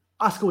because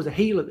Asuka was a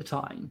heel at the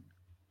time.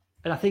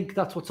 And I think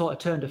that's what sort of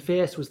turned her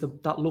face was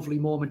that lovely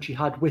moment she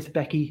had with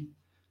Becky.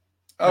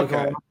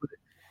 Okay. Like,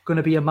 going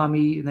to be a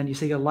mammy, and then you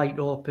see her light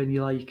up and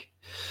you're like...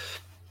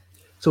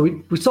 So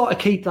we sort of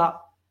keep that...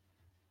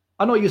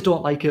 I know you just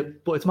don't like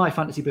it, but it's my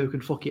fantasy book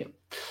and fuck you.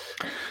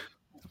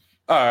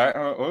 All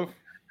right. Well.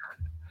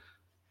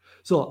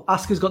 So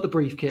Asuka's got the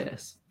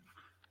briefcase.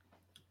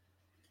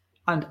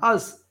 And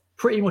as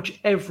pretty much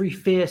every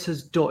face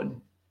has done...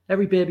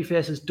 Every baby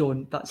face has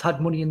done that's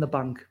had money in the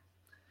bank.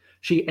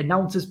 She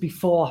announces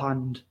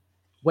beforehand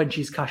when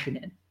she's cashing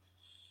in.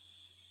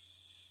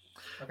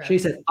 Okay. She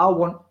said, I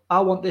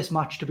want this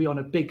match to be on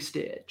a big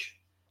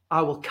stage.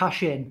 I will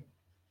cash in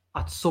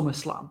at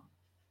SummerSlam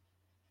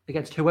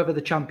against whoever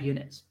the champion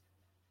is.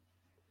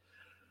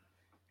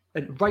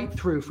 And right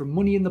through from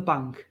Money in the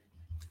Bank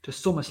to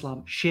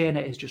SummerSlam,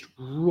 Shayna is just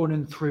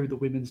running through the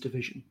women's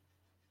division.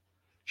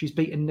 She's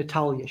beaten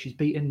Natalya. She's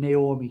beaten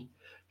Naomi.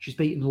 She's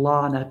beaten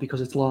Lana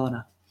because it's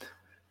Lana.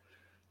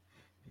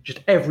 Just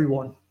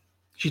everyone.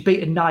 She's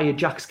beaten Nia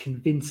Jax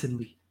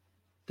convincingly.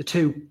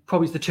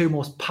 Probably the two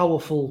most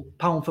powerful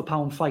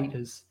pound-for-pound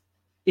fighters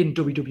in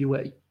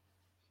WWE.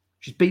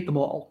 She's beat them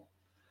all.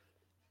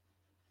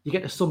 You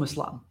get to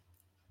SummerSlam.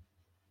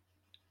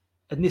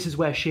 And this is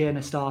where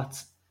Shayna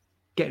starts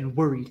getting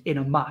worried in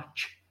a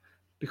match.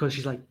 Because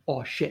she's like,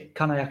 oh shit,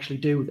 can I actually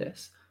do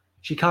this?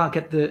 She can't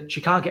get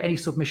any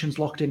submissions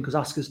locked in because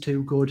Asuka's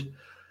too good.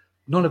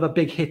 None of her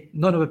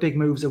big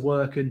moves are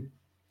working.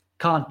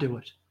 Can't do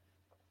it.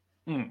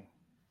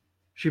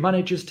 She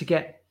manages to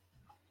get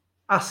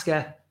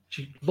Asuka.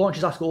 She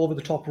launches Asuka over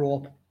the top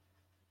rope.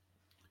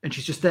 And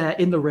she's just there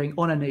in the ring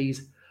on her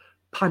knees,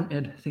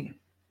 panting, thinking.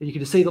 And you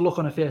can just see the look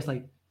on her face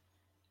like,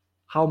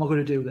 how am I going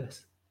to do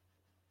this?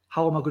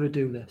 How am I going to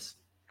do this?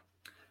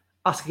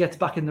 Asuka gets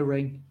back in the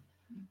ring.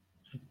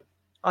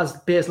 As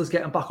Baszler's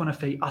getting back on her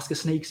feet, Asuka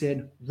sneaks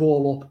in,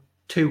 roll up,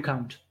 2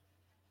 count.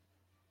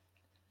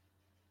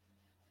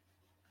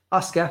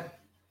 Asuka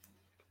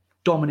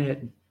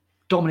dominating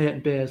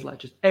Baszler,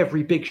 just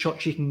every big shot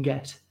she can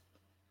get.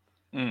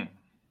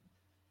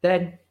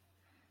 Then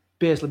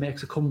Baszler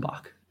makes a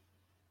comeback,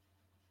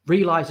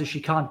 realizes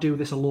she can't do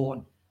this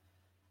alone.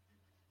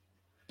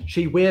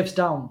 She waves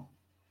down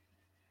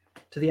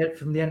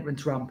from the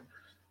entrance ramp,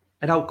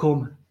 and out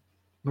come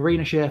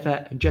Marina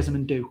Shafir and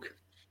Jessamine Duke.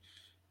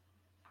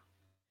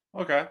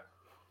 Okay.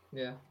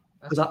 Yeah.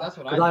 That's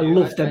what I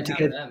loved them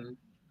together.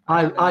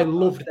 I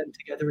loved them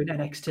together in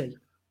NXT.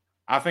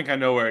 I think I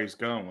know where he's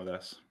going with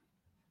this.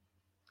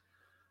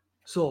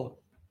 So,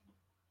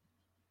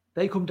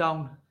 they come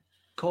down,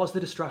 cause the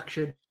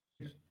distraction,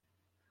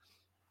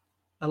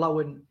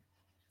 allowing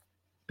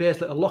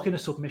Baszler to lock in a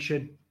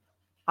submission.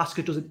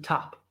 Asuka doesn't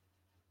tap.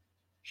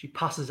 She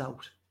passes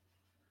out.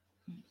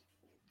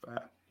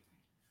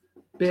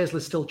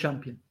 Baszler's still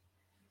champion.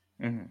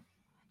 Mm-hmm.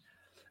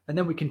 And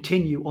then we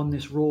continue on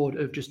this road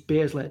of just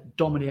Baszler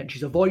dominating.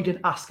 She's avoiding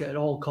Asuka at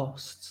all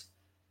costs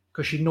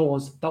because she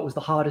knows that was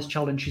the hardest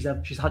challenge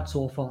she's had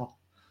so far.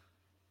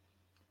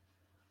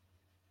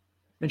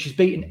 And she's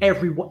beaten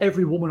every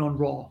woman on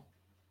Raw.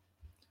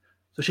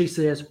 So she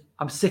says,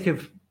 I'm sick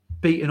of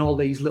beating all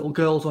these little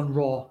girls on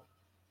Raw.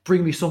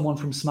 Bring me someone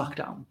from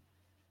SmackDown.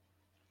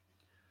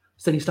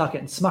 So then you start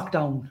getting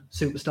SmackDown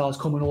superstars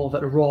coming over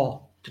to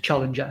Raw to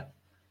challenge her.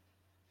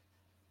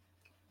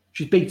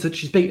 She's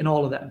beaten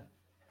all of them.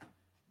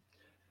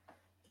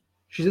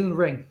 She's in the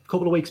ring a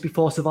couple of weeks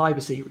before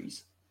Survivor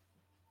Series.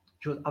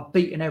 She goes, I've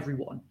beaten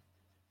everyone.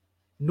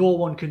 No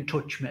one can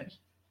touch me.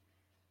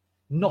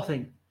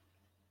 Nothing.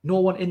 No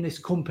one in this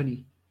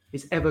company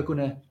is ever going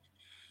to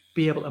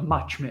be able to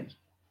match me.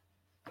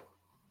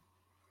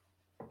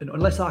 And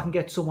unless I can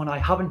get someone I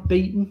haven't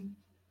beaten,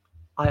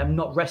 I am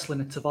not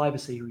wrestling at Survivor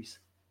Series.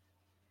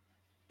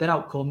 Then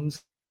out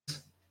comes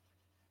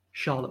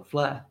Charlotte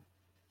Flair.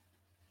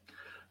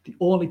 the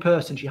only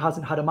person she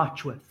hasn't had a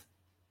match with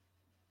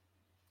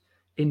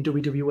in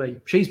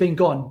WWE. She's been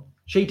gone.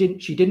 She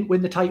didn't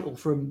win the title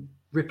from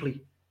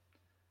Ripley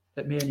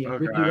at Mania.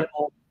 Okay. Ripley went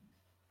home.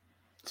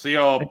 So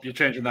you're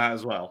changing that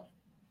as well.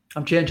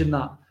 I'm changing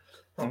that.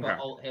 Proper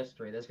alt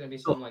history. There's going to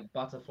be some like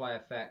butterfly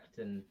effect,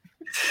 and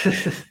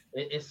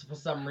it's for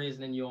some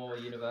reason in your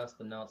universe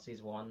the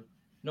Nazis won.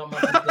 Not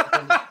much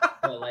difference,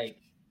 but like,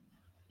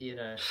 you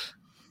know,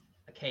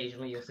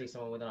 occasionally you'll see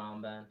someone with an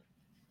armband.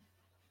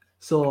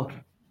 So,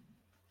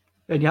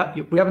 and yeah,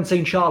 we haven't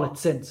seen Charlotte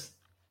since.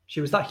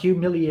 She was that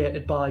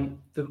humiliated by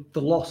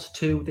the loss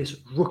to this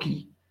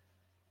rookie.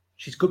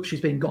 She's good.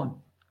 She's been gone.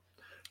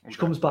 She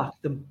comes back.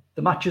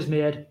 The match is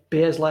made.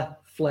 Baszler,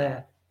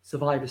 Flair,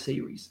 Survivor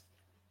Series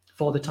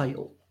for the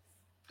title.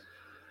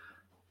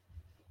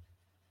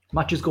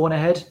 Match is going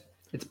ahead.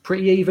 It's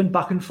pretty even,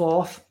 back and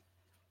forth.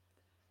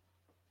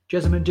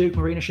 Jessamine Duke,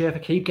 Marina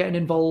Shafir keep getting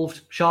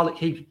involved. Charlotte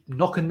keeps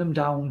knocking them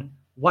down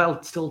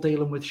while still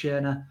dealing with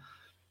Shayna.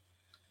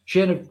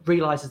 Shayna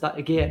realizes that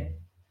again,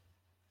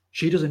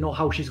 she doesn't know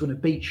how she's going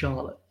to beat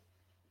Charlotte.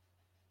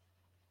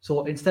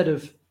 So instead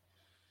of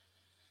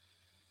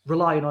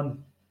relying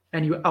on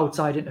any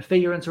outside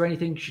interference or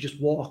anything, she just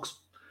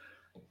walks.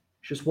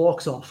 She just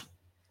walks off,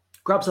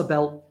 grabs her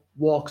belt,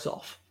 walks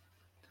off.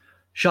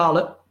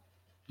 Charlotte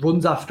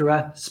runs after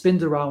her,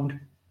 spins around,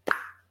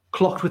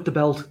 clocked with the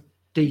belt,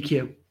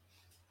 DQ.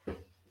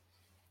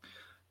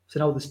 So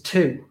now there's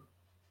two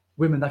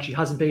women that she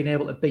hasn't been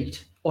able to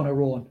beat on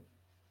her own.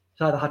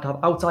 She's either had to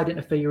have outside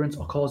interference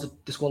or cause a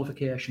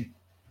disqualification.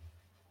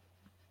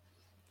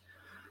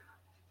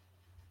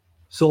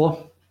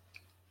 So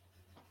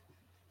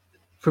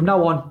from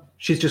now on,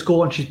 she's just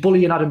going, she's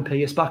bullying Adam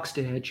Pearce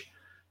backstage.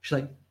 She's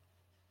like,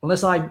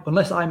 unless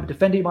I'm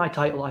defending my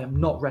title, I am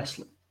not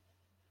wrestling.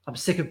 I'm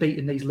sick of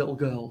beating these little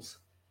girls.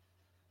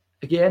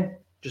 Again,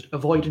 just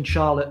avoiding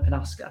Charlotte and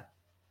Asuka,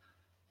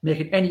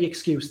 making any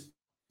excuse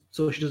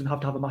so she doesn't have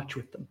to have a match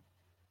with them.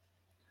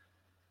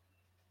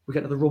 We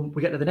get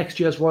to the next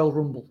year's Royal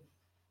Rumble.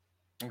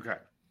 Okay.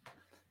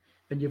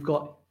 And you've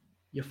got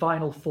your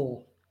final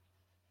four.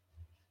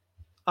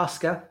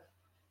 Asuka,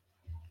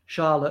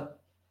 Charlotte,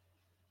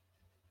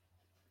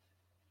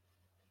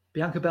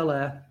 Bianca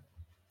Belair,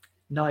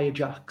 Nia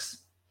Jax.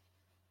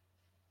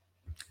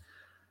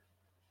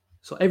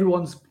 So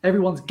everyone's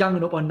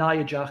ganging up on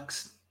Nia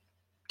Jax.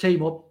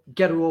 Team up,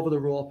 get her over the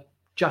rope.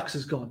 Jax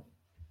is gone.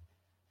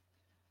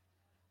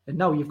 And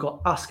now you've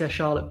got Asuka,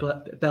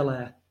 Charlotte,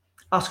 Belair.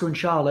 Asuka and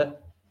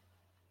Charlotte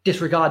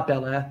disregard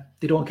Belair.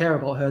 They don't care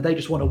about her. They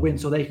just want to win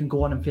so they can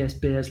go on and face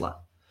Baszler.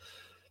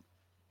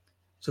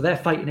 So they're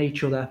fighting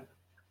each other.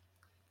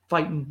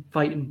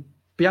 Fighting.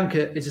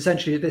 Bianca is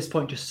essentially at this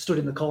point just stood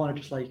in the corner,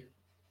 just like.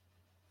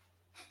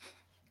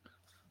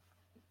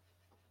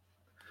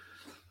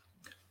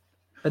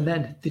 And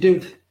then they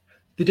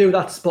do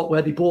that spot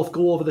where they both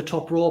go over the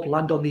top rope,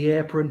 land on the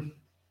apron.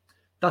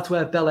 That's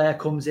where Belair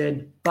comes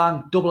in.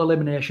 Bang, double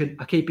elimination.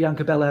 I keep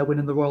Bianca Belair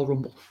winning the Royal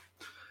Rumble.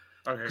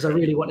 Okay. Because I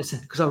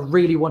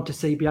really want to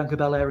see Bianca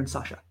Belair and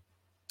Sasha.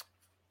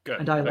 Good.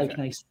 And I like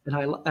nice. And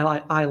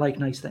I like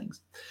nice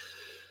things.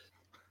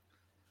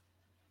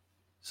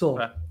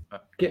 So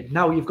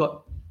now you've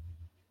got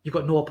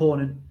no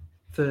opponent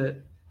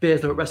for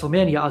Baszler at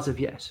WrestleMania as of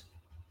yet.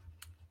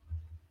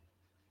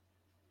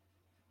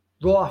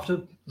 Raw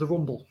after the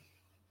Rumble,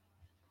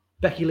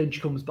 Becky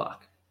Lynch comes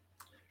back.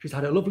 She's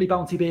had a lovely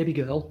bouncy baby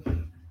girl.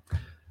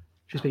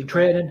 She's been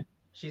training.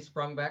 She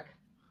sprung back.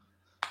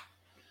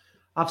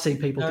 I've seen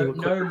people do it.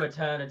 No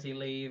maternity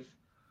leave.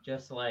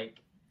 Just like.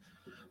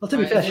 Well, to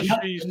be fair,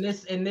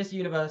 in this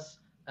universe,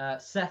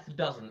 Seth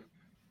doesn't,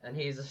 and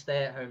he's a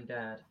stay-at-home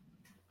dad.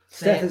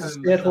 Seth is a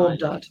stay-at-home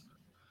dad.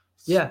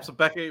 Yeah. So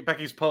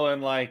Becky's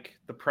pulling like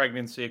the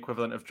pregnancy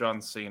equivalent of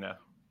John Cena.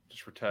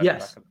 Just returning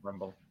back at the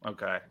Rumble.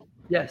 Okay.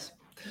 Yes.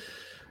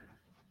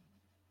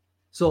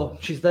 So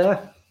she's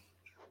there.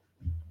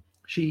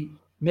 She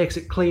makes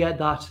it clear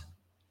that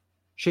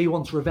she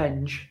wants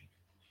revenge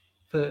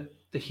for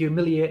the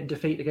humiliating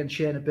defeat against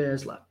Shayna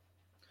Baszler.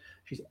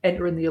 She's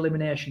entering the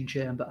Elimination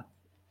Chamber.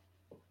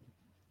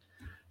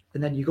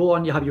 And then you go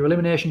on, you have your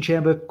Elimination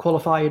Chamber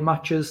qualifying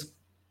matches.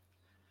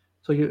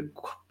 So you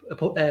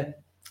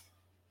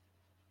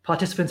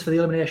participants for the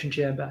Elimination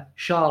Chamber: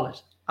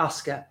 Charlotte,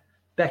 Asuka,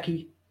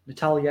 Becky,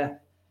 Natalya,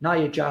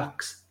 Nia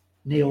Jax,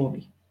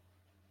 Naomi.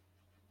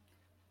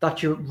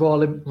 That's your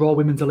Raw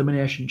Women's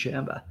Elimination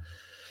Chamber.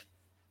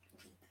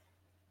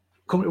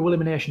 Come to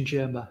Elimination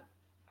Chamber.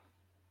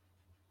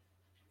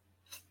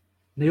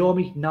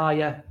 Naomi,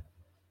 Nia,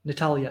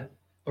 Natalya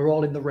are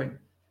all in the ring.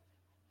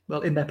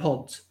 Well, in their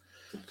pods.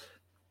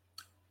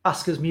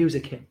 Asuka's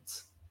music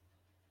hits.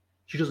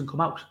 She doesn't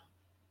come out.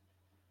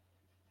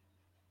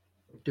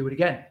 Do it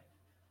again.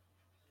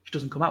 She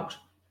doesn't come out.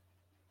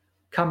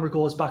 Camera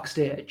goes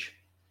backstage.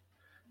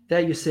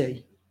 There you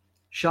see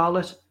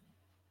Charlotte,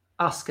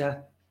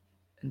 Asuka,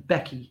 and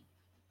Becky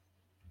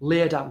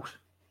laid out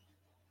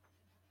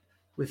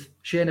with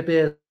Shayna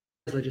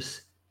Baszler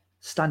just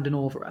standing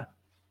over her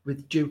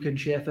with Duke and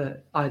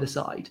Shafir either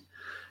side.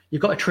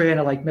 You've got a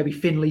trainer like maybe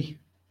Finlay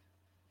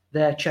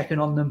They're checking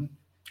on them.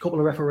 A couple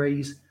of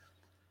referees.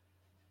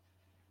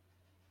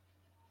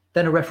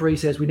 Then a referee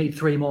says, we need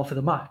 3 more for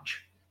the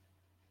match.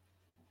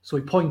 So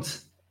he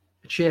points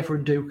at Schaefer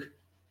and Duke.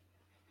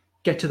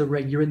 Get to the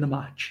ring. You're in the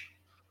match.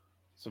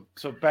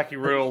 So Becky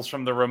rules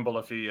from the Rumble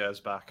a few years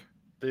back.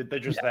 They're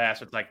just there,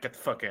 so it's like, get the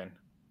fuck in.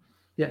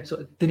 Yeah,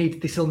 so they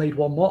still need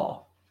 1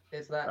 more.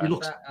 Is that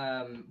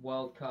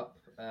World Cup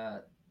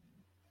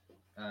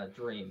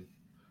dream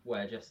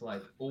where just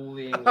like all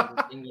the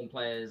England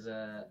players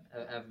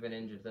have been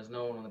injured? There's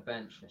no one on the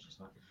bench. It's just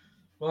like,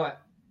 right,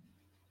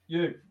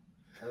 you.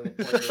 And then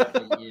they point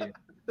directly at you.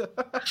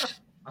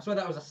 I swear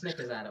that was a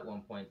Snickers ad at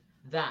one point.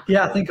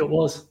 I think it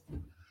was.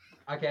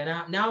 Okay,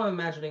 now I'm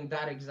imagining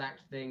that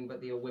exact thing,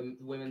 but the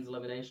women's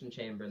elimination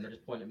chamber, and they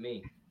just point at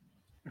me.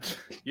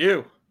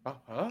 You.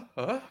 Oh,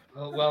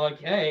 well,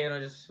 okay, and I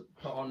just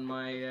put on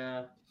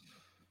my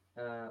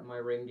my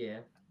ring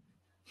gear.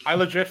 I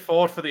legit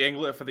thought for the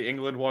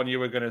England one, you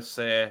were gonna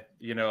say,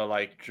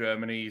 like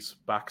Germany's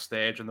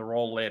backstage, and they're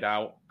all laid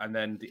out, and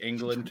then the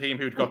England team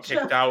who'd got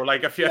kicked out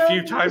like a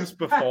few times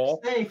before.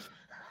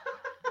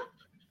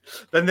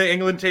 Then the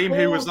England team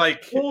who was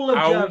like all of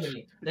out.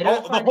 Germany. The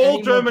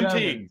whole German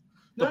team.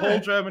 The whole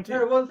German team.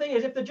 No, well, the thing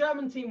is, if the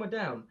German team were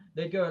down,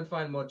 they'd go and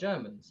find more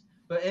Germans.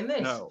 But in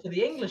this, No. for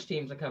the English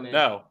teams to come in,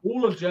 No.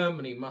 all of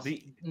Germany must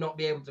not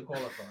be able to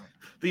qualify.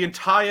 The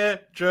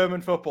entire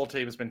German football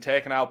team has been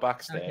taken out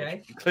backstage,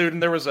 Okay. including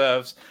the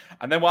reserves.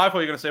 And then what I thought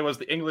you were going to say was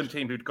the England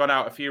team who'd gone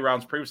out a few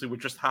rounds previously would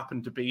just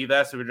happen to be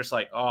there. So we're just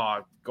like,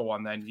 oh, go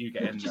on then, you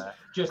get in there.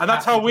 Just And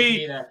that's how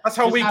we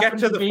get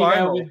to the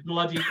final. With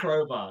bloody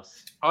crowbars.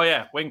 Oh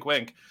yeah, wink,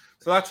 wink.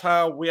 So that's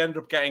how we ended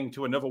up getting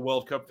to another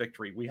World Cup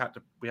victory. We had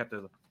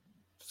to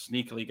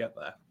sneakily get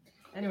there.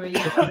 Anyway,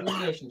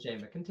 elimination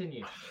chamber.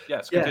 Continue.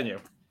 Yes, continue.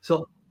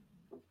 So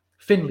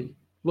Finley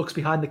looks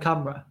behind the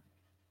camera,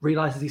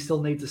 realizes he still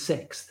needs a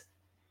 6th.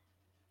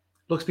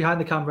 Looks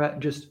behind the camera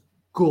and just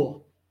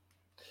go.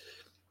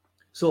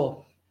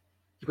 So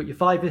you've got your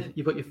 5.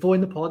 You've got your 4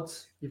 in the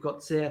pods. You've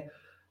got, say,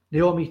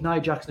 Naomi,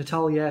 Nia Jax,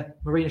 Natalya,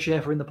 Marina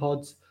Shafir in the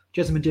pods,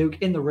 Jessamine Duke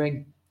in the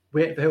ring,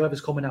 waiting for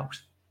whoever's coming out.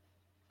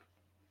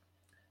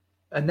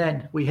 And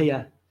then we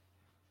hear,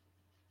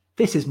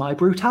 "This is my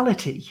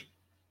brutality."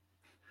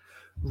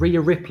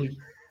 Rhea Ripley.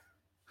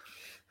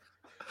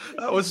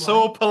 That was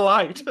so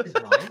polite. This is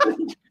my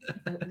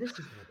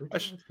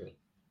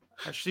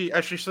brutality.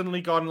 Has she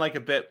suddenly gone like a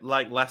bit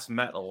like less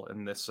metal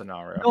in this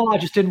scenario? No, I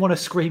just didn't want to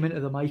scream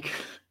into the mic.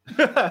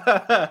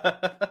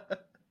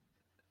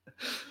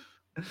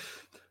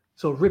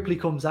 So Ripley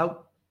comes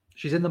out.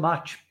 She's in the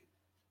match.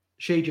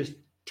 She just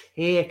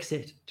takes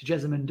it to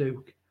Jessamine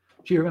Duke.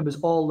 She remembers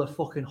all the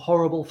fucking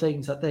horrible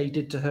things that they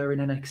did to her in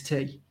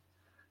NXT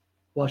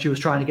while she was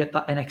trying to get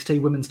that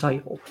NXT women's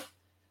title.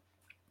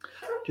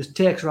 Just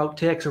takes her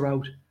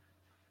out.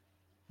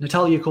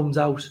 Natalya comes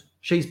out.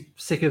 She's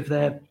sick of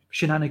their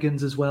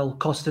shenanigans as well,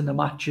 costing the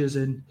matches.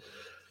 And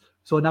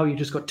so now you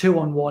just got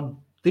 2-on-1.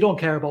 They don't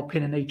care about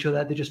pinning each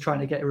other. They're just trying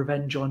to get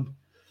revenge on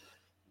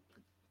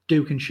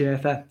Duke and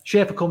Shafir.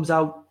 Shafir comes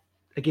out.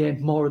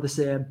 Again, more of the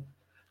same.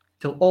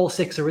 Till all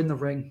 6 are in the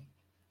ring.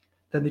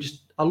 Then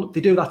they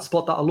do that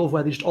spot that I love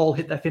where they just all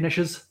hit their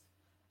finishers.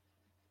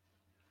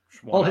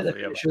 All hit their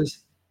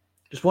finishers.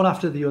 Just one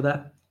after the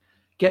other.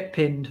 Get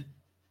pinned.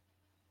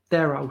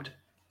 They're out.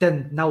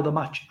 Then now the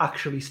match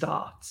actually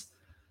starts.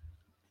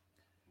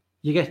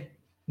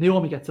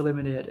 Naomi gets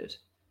eliminated.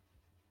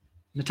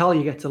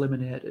 Natalya gets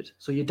eliminated.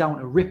 So you're down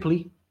to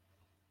Ripley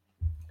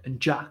and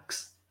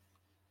Jax.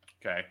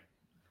 Okay.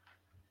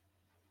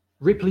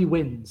 Ripley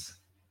wins.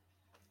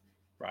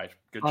 Right.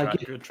 Good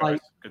choice. Good choice.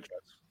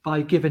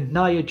 By giving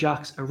Nia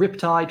Jax a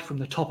riptide from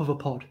the top of a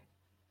pod.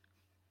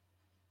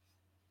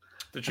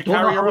 Did she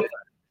carry her up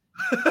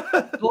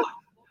there?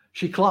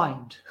 She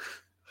climbed.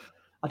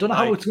 I don't know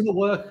how it's going to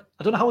work.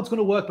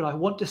 But I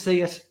want to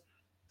see it,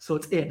 so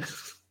it's in.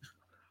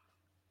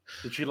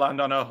 Did she land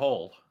on her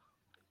hole?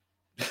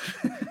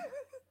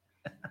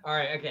 All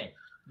right, okay.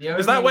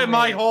 Is that where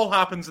my hole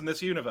happens in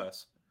this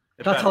universe?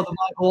 That's how the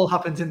my hole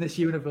happens in this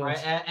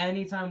universe. Right,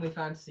 anytime we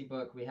fantasy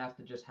book, we have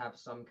to just have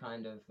some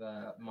kind of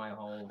my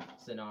whole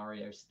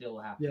scenario still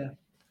happen. Yeah.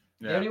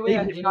 The only way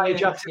I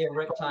see a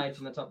riptide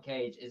from the top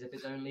cage is if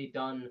it's only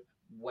done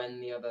when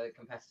the other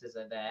competitors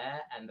are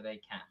there and they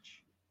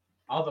catch.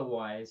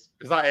 Otherwise,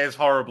 because that is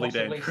horribly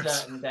possibly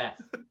dangerous. Certain death.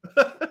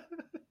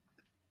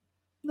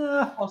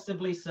 Nah.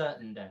 Possibly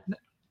certain death.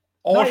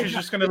 Or she's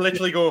just going to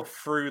literally go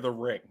through the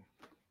ring.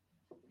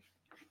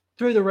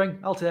 Through the ring,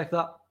 I'll take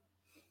that.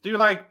 Do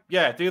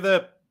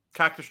the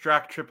Cactus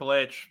Jack Triple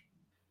H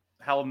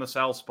Hell in the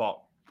Cell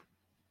spot.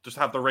 Just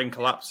have the ring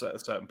collapse at a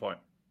certain point.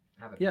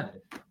 Yeah.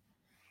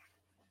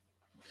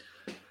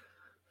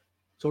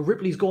 So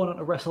Ripley's going on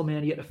to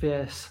WrestleMania to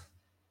face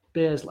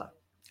Baszler.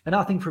 And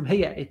I think from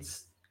here,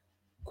 it's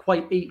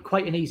quite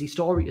an easy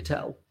story to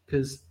tell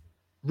because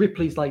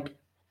Ripley's like,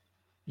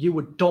 you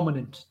were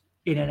dominant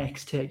in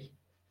NXT.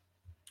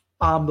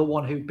 I'm the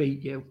one who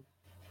beat you.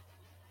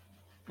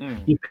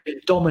 You've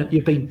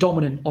been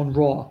dominant on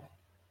Raw.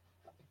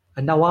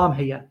 And now I'm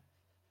here.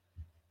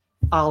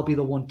 I'll be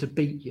the one to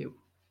beat you.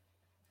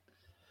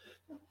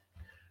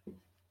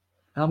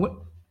 And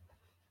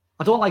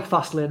I don't like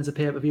Fastlane as a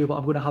pay-per-view, but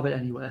I'm going to have it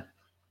anyway.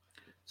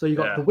 So you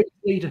got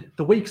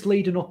the weeks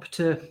leading up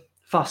to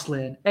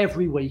Fastlane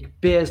every week.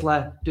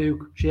 Baszler,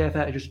 Duke, Schaefer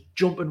are just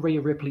jumping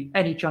Rhea Ripley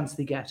any chance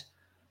they get.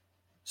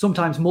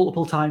 Sometimes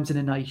multiple times in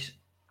a night,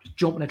 just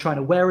jumping and trying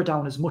to wear her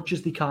down as much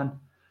as they can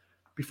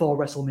before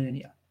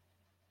WrestleMania.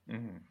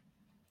 Mm-hmm.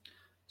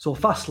 So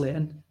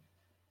Fastlane,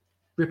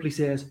 Ripley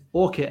says,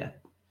 okay,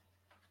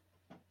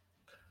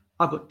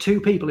 I've got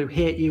two people who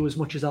hate you as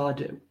much as I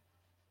do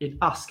in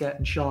Asuka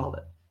and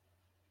Charlotte.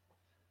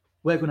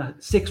 We're going to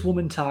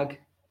 6-woman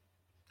tag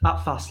at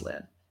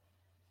Fastlane.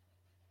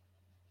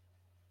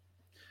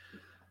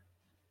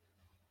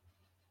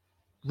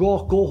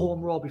 Raw, go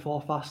home Raw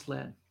before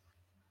Fastlane.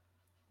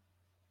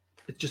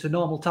 It's just a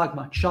normal tag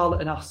match.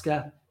 Charlotte and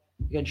Asuka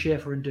against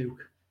Schaefer and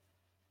Duke.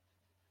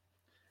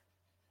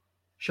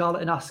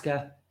 Charlotte and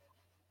Asuka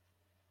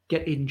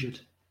get injured.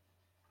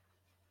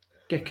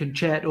 Get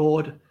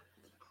concertoed.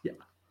 Yeah,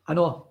 I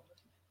know.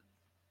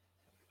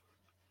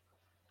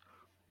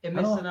 In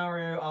this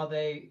scenario, are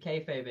they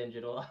kayfabe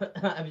injured or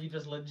have you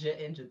just legit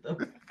injured them?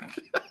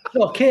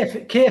 No,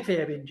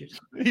 kayfabe injured.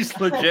 He's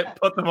legit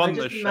put them on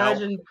the shelf.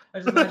 I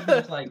just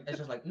imagine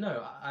it's like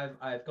no,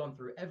 I've gone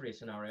through every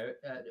scenario.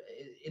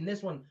 In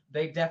this one,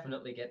 they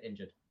definitely get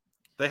injured.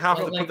 They have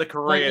to put the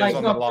careers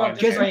on the line.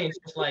 Strange,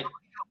 just like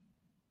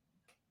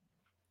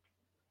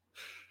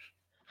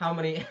how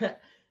many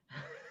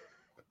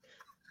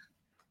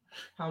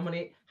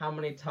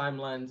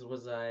timelines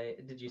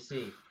did you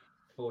see?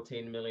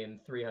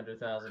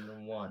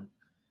 14,300,001.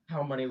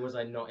 How many was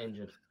I not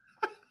injured?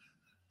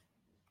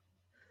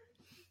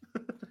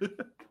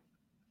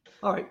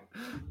 All right.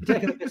 You're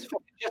taking this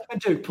just when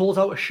Duke pulls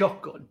out a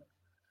shotgun.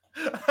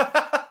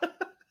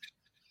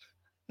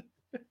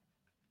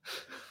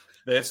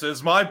 This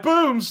is my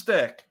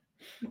boomstick.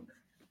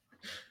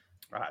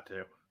 I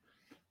do.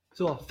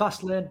 So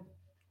Fastlane,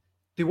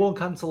 they won't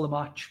cancel the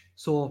match.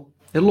 So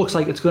it looks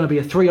like it's going to be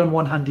a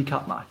 3-on-1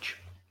 handicap match.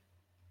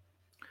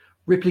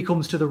 Ripley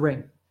comes to the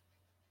ring.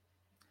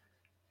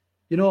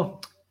 You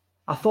know,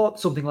 I thought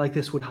something like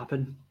this would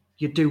happen.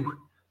 You do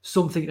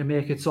something to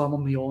make it so I'm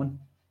on my own.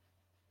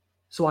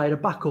 So I had a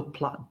backup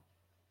plan.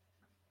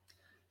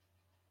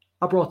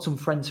 I brought some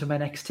friends from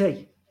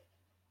NXT.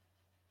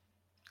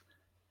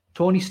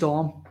 Tony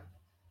Storm,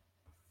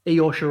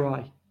 Io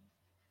Shirai.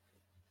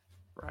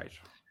 Right.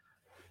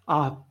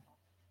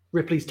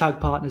 Ripley's tag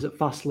partners at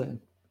Fastlane.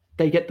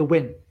 They get the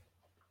win.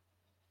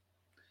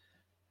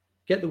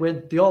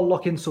 They all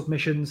lock in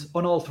submissions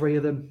on all three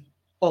of them,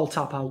 all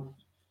tap out.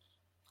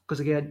 Because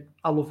again,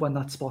 I love when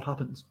that spot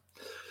happens.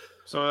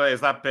 So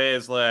is that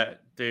Baszler,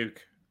 Duke,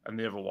 and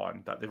the other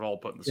one that they've all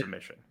put in the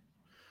submission?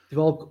 They've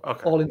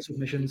all in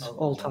submissions,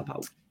 all tap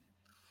out.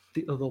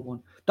 The other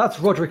one. That's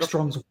Roderick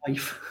Strong's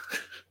wife.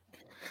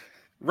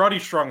 Roddy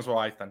Strong's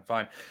wife, then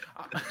fine.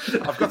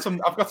 I've got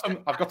some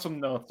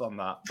notes on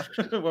that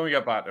when we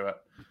get back to it.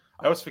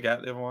 I always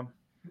forget the other one.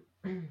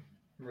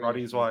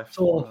 Roddy's wife.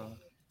 So,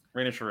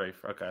 Rena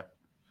Sharif. Okay.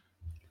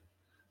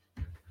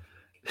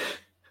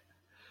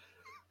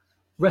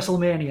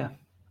 WrestleMania.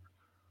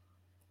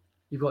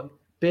 You've got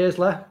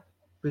Baszler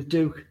with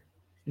Duke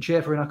and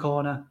Schaefer in a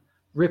corner.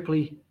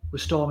 Ripley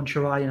with Storm and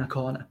Shirai in a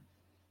corner.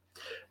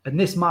 And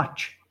this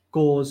match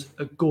goes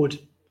a good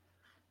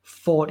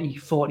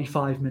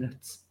 40-45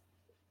 minutes.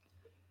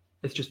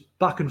 It's just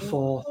back and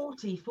forth.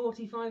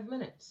 40-45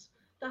 minutes.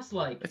 That's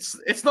like...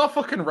 It's not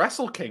fucking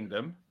Wrestle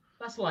Kingdom.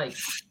 That's like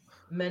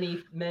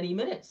many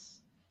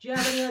minutes. Do you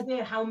have any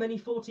idea how many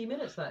 40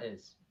 minutes that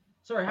is?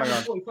 Sorry, how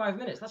many 45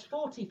 minutes? That's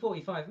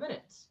 40-45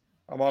 minutes.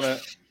 I'm on it.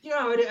 Do you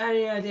have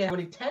any idea how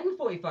many 10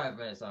 45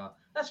 minutes are?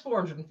 That's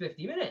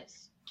 450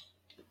 minutes.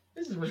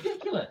 This is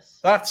ridiculous.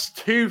 That's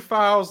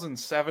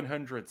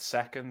 2,700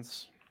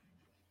 seconds.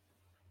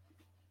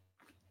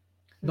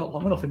 Not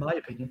long enough, in my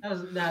opinion.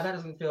 That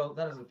doesn't feel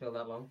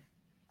that long.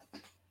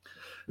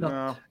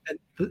 No.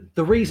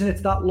 The reason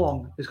it's that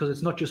long is because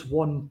it's not just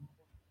one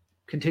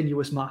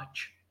continuous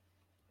match.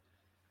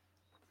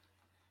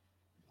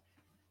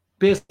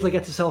 Basically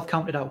gets herself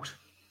counted out.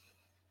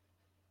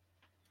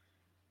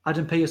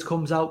 Adam Pearce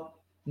comes out.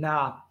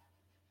 Nah,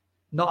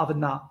 not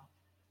having that.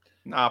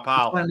 Nah,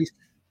 pal. Finally...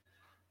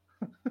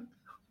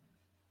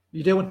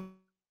 You doing?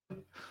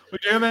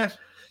 What you doing, mate?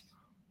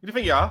 What do you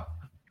think you are?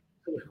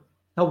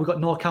 No, we've got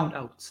no count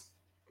outs.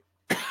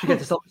 She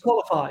gets herself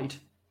qualified.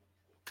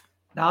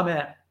 Nah,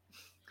 mate.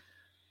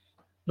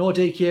 No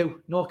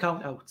DQ, no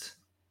count outs.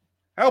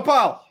 Hell,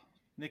 pal.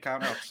 No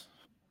count outs.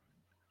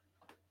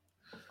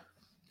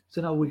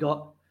 So now we've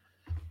got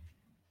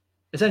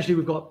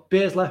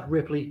Baszler,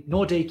 Ripley,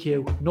 no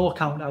DQ, no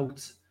count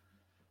outs.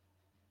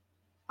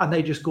 And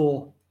they just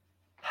go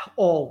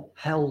all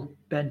hell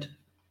bent.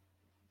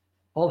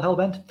 All hell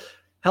bent?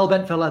 Hell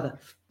bent for leather.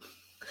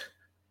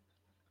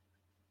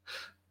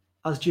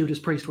 As Judas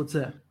Priest would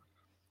say.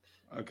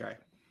 Okay.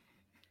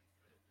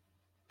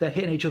 They're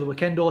hitting each other with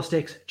kendo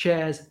sticks,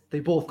 chairs.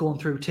 They both going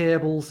through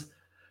tables.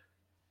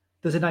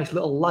 There's a nice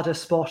little ladder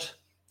spot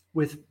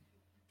with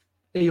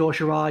Io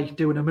Shirai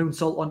doing a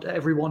moonsault onto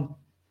everyone.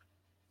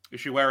 Is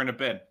she wearing a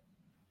bin?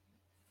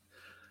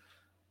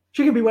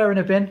 She can be wearing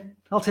a bin.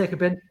 I'll take a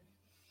bin.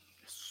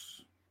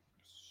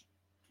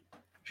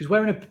 She's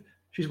wearing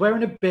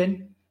a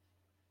bin,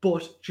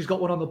 but she's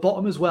got one on the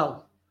bottom as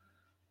well.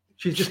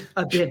 She's just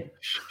a bin.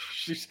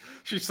 She's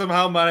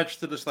somehow managed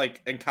to just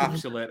like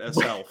encapsulate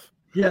herself.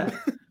 Yeah.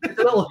 It's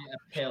a little,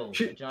 A pill,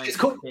 she's giant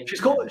cut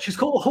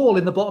a hole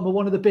in the bottom of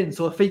one of the bins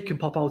so her feet can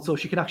pop out so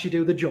she can actually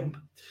do the jump.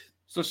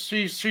 So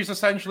she's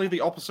essentially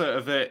the opposite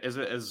of it. Is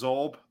it a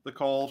Zorb, they're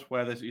called,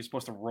 where you're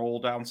supposed to roll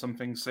down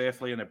something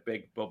safely in a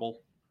big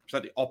bubble? Is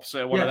that the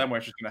opposite of one of them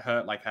where she's going to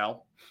hurt like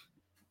hell?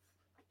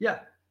 Yeah.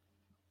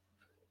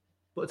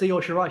 But it's Io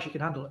Shirai, she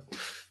can handle it.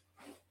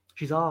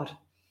 She's hard.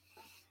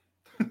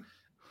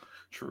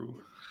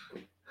 True.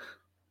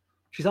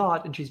 She's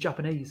hard and she's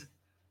Japanese.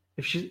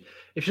 If she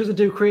doesn't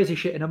do crazy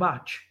shit in a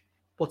match,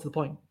 what's the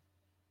point?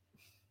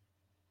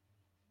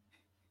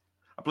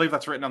 I believe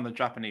that's written on the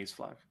Japanese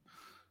flag.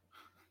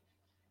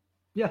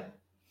 Yeah.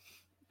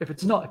 If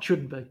it's not, it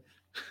shouldn't be.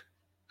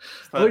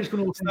 We're just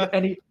going to listen to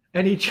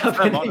any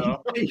Japanese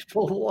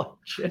people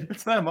watching.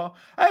 It's them.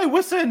 Hey,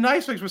 we're saying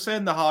nice things. We're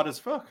saying they're hard as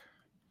fuck.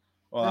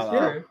 Well, That's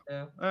true.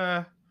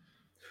 Yeah.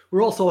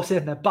 We're also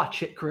saying they're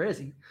batshit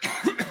crazy.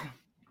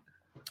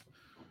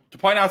 To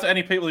point out to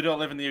any people who don't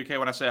live in the UK,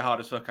 when I say hard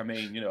as fuck, I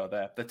mean,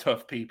 they're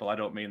tough people. I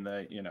don't mean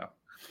they,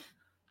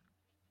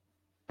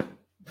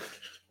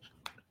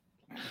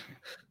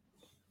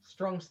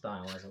 Strong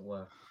style, as it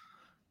were.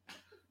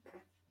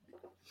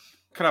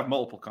 Could have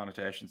multiple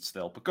connotations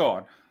still, but go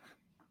on.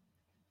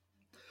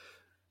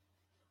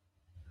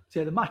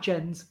 So yeah, the match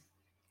ends.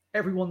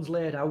 Everyone's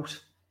laid out.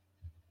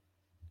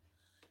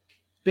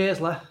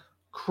 Baszler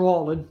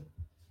crawling.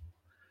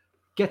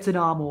 Gets an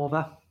arm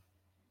over.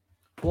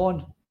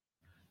 1,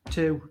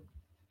 2,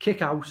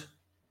 kick out.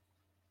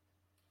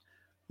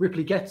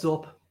 Ripley gets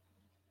up.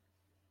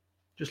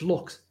 Just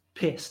looks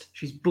pissed.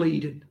 She's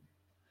bleeding.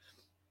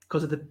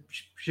 Because of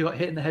she got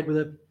hit in the head with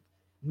a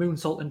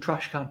moonsault and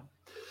trash can.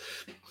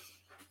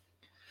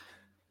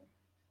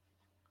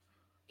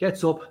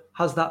 Gets up,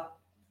 has that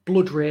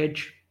blood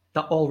rage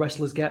that all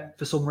wrestlers get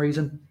for some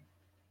reason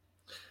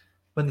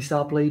when they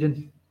start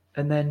bleeding.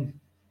 And then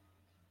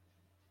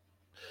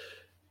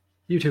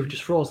you two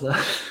just froze there.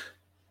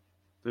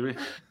 Did we?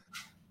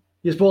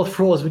 You both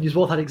froze when you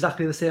both had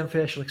exactly the same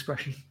facial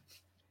expression.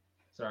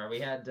 Sorry, we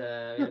had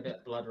a bit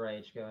of blood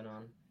rage going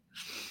on.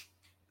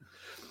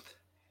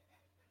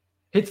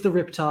 Hits the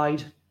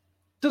riptide.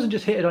 Doesn't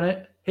just hit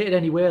it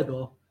anywhere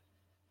though.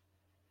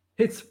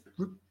 Hits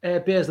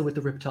Baszler with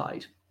the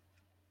riptide.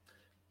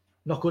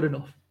 Not good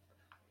enough.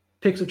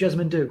 Picks up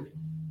Jessamine Du.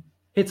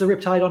 Hits a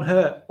riptide on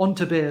her,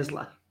 onto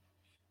Baszler.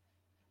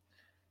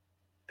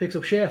 Picks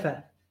up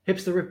Schaefer.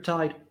 Hits the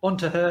riptide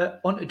onto her,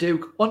 onto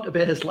Duke, onto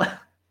Baszler.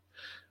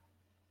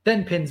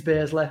 Then pins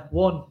Baszler.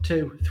 1,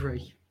 2,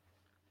 3.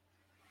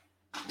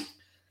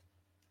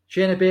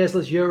 Shayna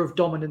Baszler's year of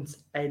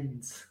dominance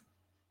ends.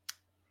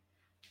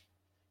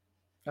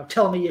 Now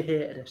tell me you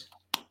hated it.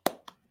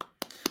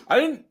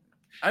 I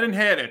didn't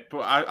hate it,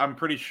 but I'm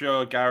pretty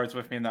sure Garrett's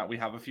with me in that we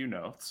have a few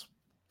notes.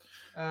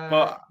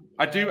 But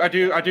I do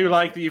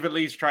like that you've at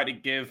least tried to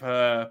give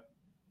her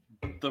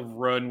the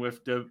run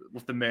with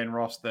the main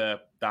roster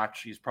that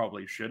she's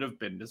probably should have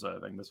been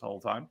deserving this whole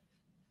time.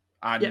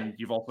 And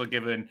you've also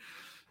given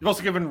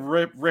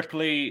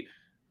Ripley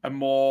a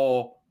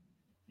more.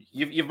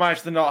 You've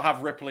managed to not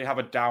have Ripley have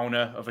a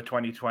downer of a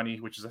 2020,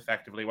 which is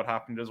effectively what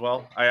happened as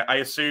well. I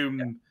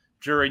assume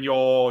during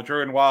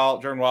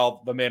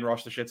while the main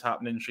roster shit's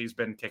happening, she's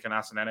been kicking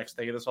ass in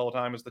NXT this whole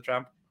time as the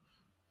champ.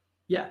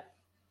 Yeah.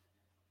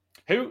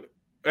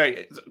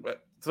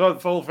 So the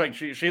full thing,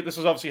 she this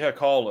was obviously her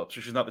call up,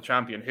 so she's not the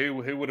champion. Who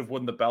would have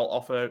won the belt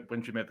off her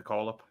when she made the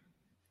call up?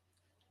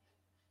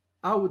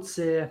 I would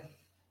say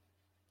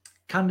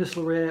Candice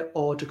LeRae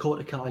or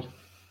Dakota Kai.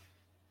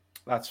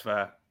 That's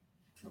fair.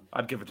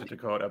 I'd give it to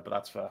Dakota, but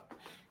that's fair.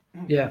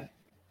 Yeah.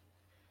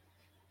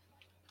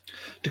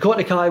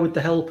 Dakota Kai with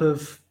the help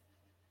of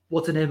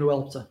what's her name who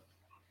helped her?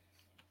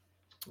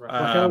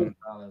 Raquel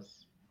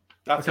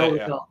That's Raquel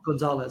it, yeah.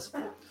 Gonzalez.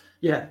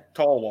 Yeah.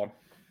 Tall one.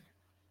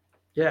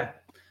 Yeah.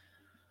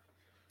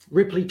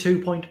 Ripley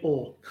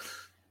 2.0.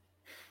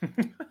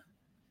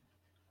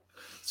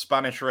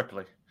 Spanish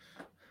Ripley.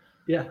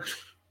 Yeah.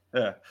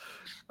 Yeah.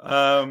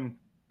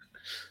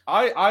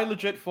 I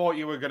legit thought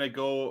you were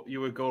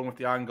going with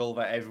the angle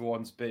that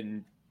everyone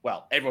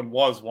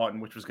was wanting,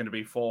 which was going to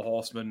be 4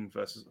 horsemen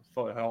versus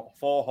 4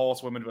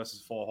 horsewomen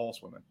versus 4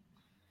 horsewomen.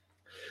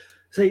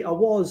 See, I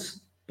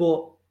was,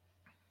 but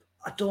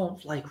I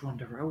don't like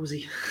Ronda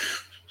Rousey.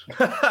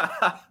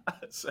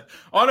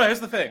 Oh no, here's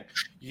the thing.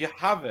 You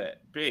have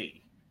it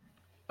be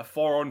a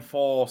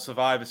 4-on-4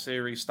 Survivor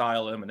Series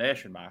style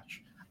elimination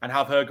match and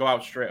have her go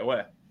out straight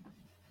away.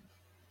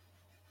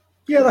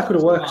 Yeah, that could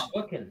have worked. Smart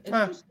booking. It's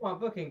just smart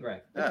booking,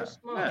 Greg. It's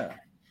just smart. Yeah.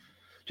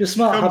 Just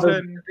smart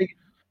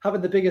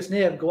having the biggest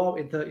name go out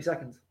in 30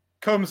 seconds.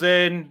 Comes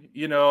in,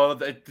 they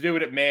do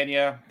it at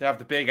Mania. They have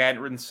the big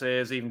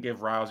entrances, even give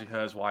Rousey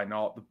hers. Why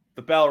not? The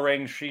The bell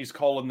rings. She's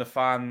calling the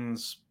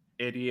fans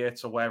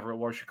idiots or whatever it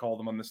was she called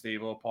them on the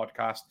Steve-O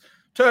podcast.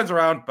 Turns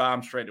around,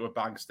 bam, straight to a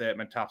bank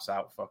statement, taps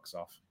out, fucks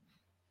off.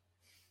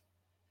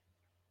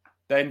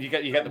 Then you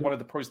get one of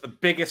the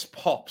biggest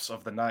pops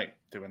of the night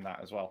doing that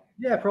as well.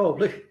 Yeah,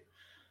 probably.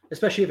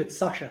 Especially if it's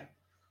Sasha.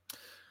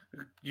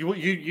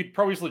 You'd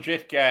probably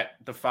legit get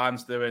the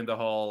fans doing the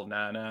whole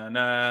na na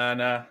na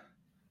na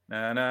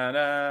na na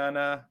na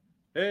na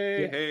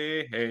hey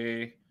hey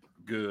hey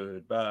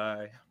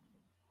goodbye.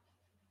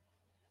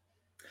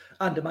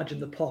 And imagine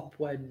the pop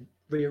when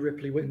Rhea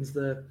Ripley wins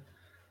the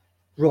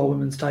Raw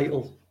Women's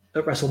title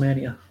at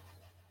WrestleMania.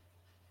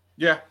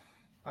 Yeah.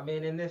 I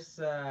mean, in this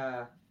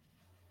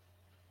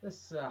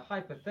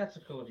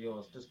hypothetical of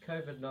yours, does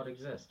COVID not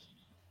exist?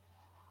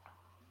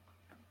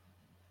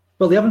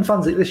 Well, they haven't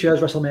fans at this year's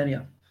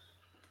WrestleMania.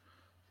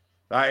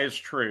 That is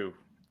true.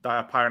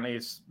 That apparently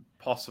is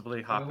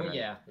possibly happening.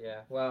 Yeah.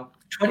 Well,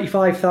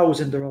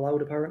 25,000 are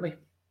allowed, apparently.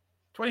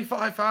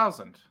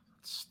 25,000? That's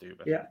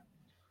stupid. Yeah.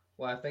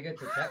 Well, if they go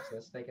to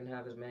Texas, they can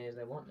have as many as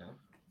they want now.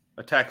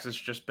 Texas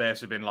just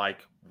basically been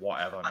like,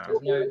 whatever now.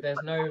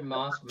 There's no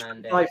mask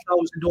mandate.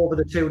 5,000 over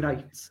the 2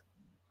 nights.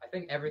 I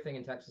think everything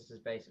in Texas is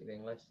basically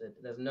being listed.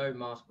 There's no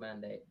mask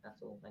mandate at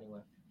all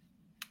anywhere.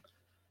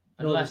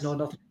 Unless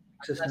nothing.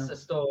 Unless a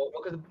store,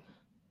 because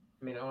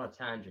I mean, on a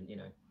tangent,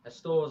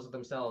 stores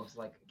themselves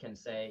can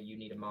say you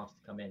need a mask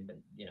to come in, but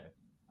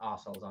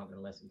arseholes aren't going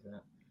to listen to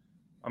that.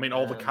 I mean,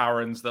 all the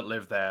Karens that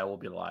live there will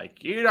be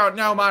like, you don't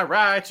know my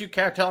rights, you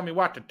can't tell me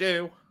what to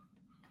do.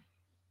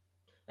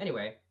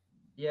 Anyway,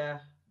 yeah,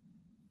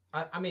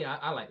 I mean,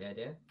 I like the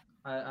idea.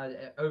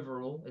 I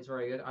overall, it's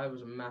very good. I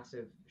was a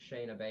massive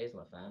Shayna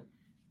Baszler fan.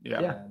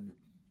 Yeah.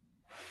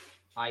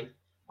 I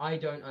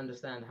don't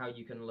understand how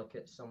you can look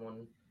at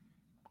someone.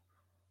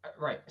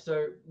 Right.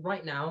 So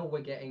right now we're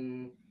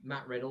getting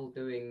Matt Riddle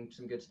doing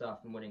some good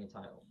stuff and winning a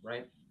title,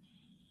 right?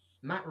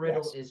 Matt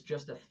Riddle is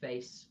just a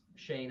face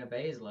Shayna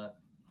Baszler.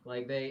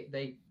 Like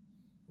they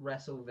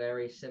wrestle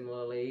very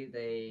similarly.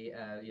 They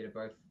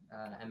both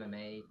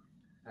MMA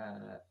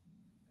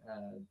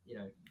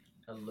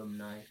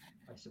alumni,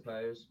 I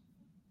suppose.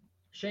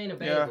 Shayna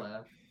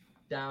Baszler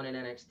down in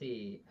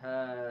NXT,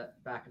 her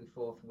back and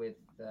forth with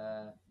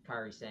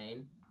Kairi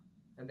Sane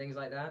and things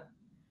like that.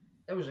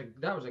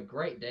 That was a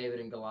great David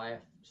and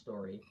Goliath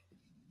story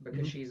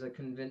because she's a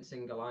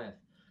convincing Goliath.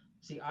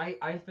 See,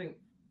 I think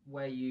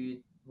where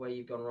you've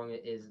gone wrong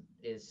is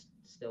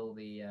still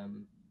the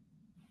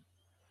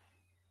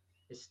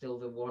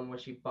one where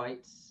she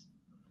bites.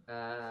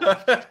 Becky.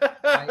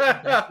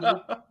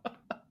 I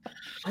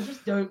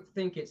just don't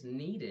think it's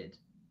needed.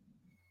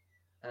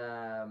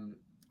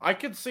 I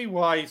can see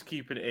why he's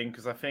keeping it in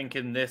because I think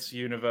in this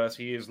universe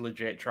he is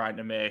legit trying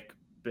to make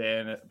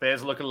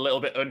Bears look a little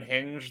bit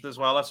unhinged as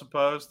well, I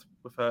suppose,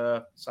 with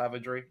her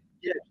savagery.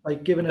 Yeah,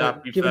 like giving her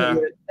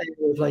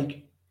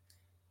like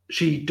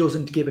she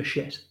doesn't give a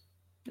shit.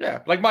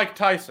 Yeah, like Mike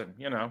Tyson,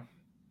 Yeah,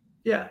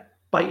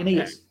 biting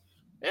ears.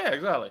 Yeah,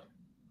 exactly.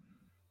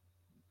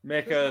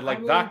 Make her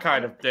that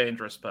kind of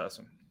dangerous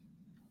person.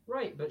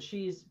 Right, but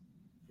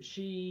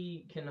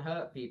she can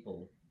hurt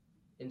people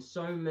in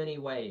so many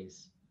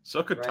ways.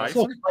 So could right?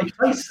 Tyson. So Mike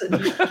Tyson.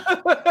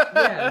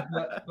 Yeah,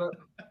 but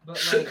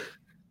like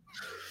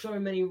so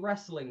many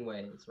wrestling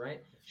ways,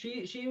 right?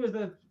 She was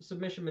the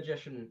submission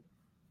magician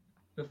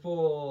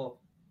before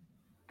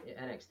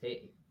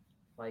NXT.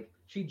 Like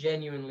she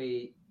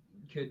genuinely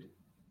could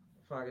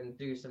fucking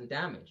do some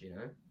damage,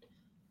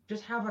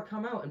 Just have her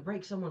come out and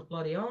break someone's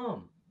bloody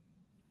arm.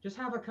 Just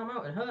have her come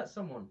out and hurt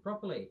someone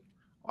properly.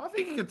 I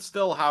think you could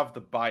still have the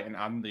biting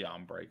and the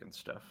arm breaking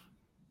stuff.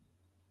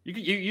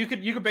 You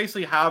could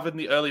basically have in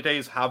the early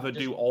days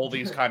do all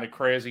these kind of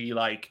crazy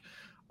like,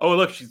 oh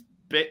look, she's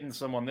bitten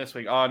someone this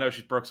week. Oh no,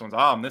 she's broke someone's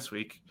arm this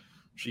week.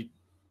 She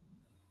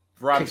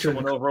ran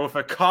someone over with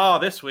a car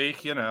this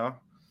week. Maybe not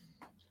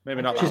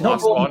She's that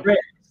not last one.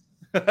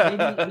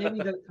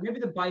 maybe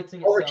the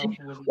biting itself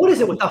wasn't. What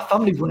is it with that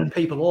family running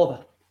people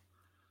over?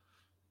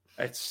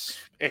 It's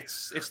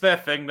their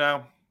thing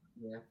now.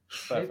 Yeah.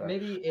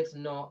 Maybe it's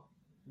not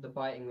the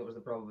biting that was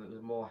the problem. It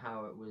was more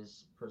how it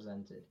was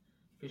presented.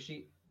 Because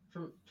she,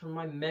 from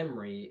my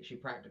memory, she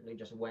practically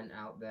just went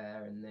out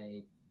there and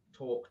they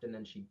talked and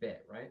then she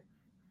bit, right?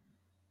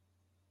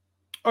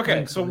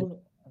 Okay, so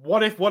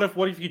what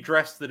if you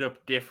dressed it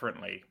up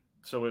differently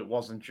so it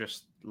wasn't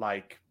just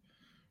like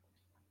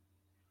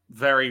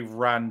very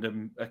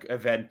random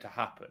event to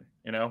happen?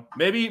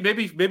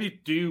 Maybe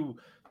do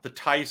the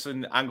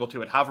Tyson angle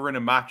to it. Have her in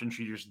a match and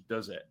she just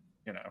does it.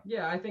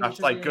 Yeah, I think that's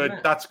like good.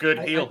 That's good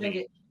heel.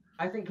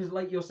 I think because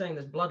like you're saying,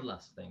 this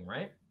bloodlust thing,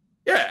 right?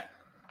 Yeah.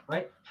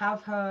 Right.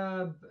 Have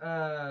her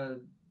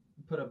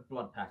put a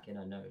blood pack in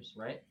her nose,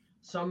 right?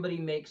 Somebody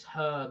makes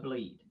her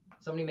bleed.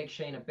 Somebody makes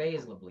Shayna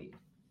Baszler bleed,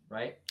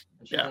 right?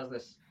 And she does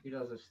this. She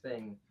does this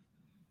thing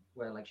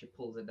where like she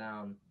pulls it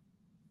down,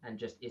 and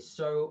just is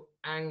so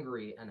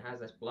angry and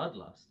has this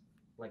bloodlust,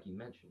 like you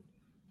mentioned,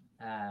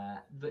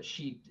 that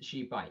she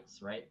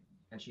bites, right?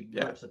 And she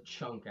rips a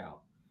chunk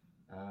out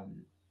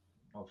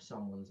of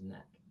someone's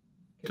neck.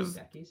 Could be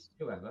Becky's,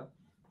 whoever.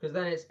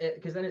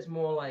 Because then it's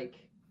more like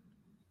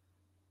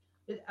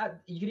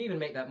you could even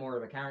make that more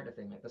of a character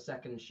thing. Like the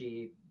second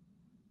she,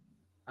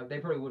 they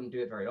probably wouldn't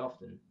do it very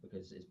often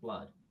because it's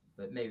blood,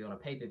 but maybe on a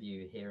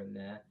pay-per-view here and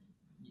there,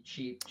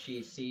 she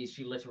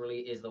literally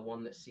is the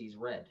one that sees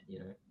red. You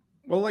know.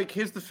 Well, like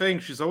here's the thing: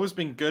 she's always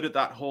been good at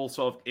that whole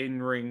sort of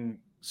in-ring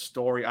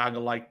story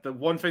angle. Like the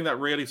one thing that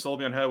really sold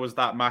me on her was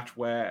that match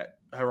where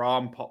her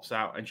arm pops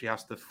out and she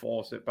has to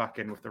force it back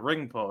in with the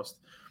ring post.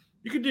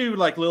 You could do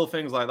like little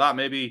things like that.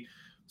 Maybe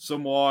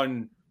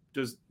someone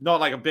does not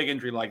like a big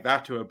injury like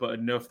that to her, but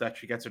enough that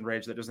she gets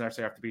enraged that doesn't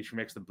necessarily have to be she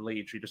makes them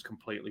bleed. She just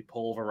completely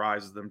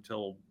pulverizes them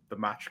till the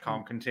match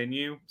can't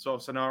continue, sort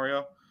of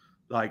scenario.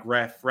 Like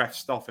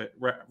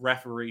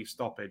referee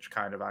stoppage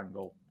kind of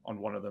angle on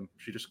one of them.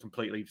 She just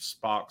completely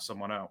sparks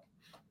someone out.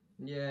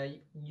 Yeah,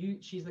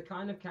 she's the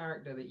kind of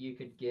character that you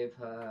could give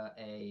her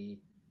a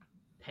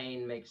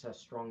pain makes her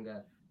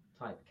stronger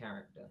type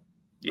character.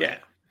 Yeah.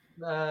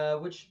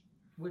 Which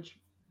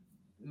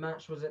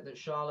match was it that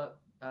Charlotte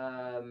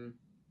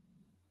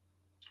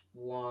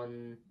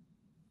won?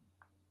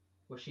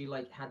 Where she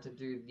like had to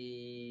do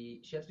the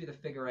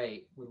figure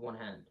eight with one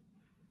hand.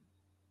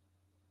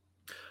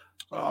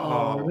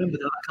 I remember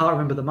that. I can't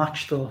remember the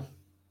match though.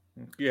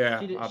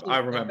 Yeah, I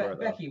remember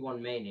Becky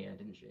won Mania,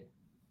 didn't she?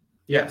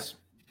 Yes.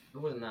 It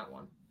wasn't that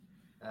one.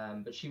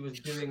 But she was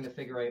doing the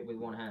figure eight with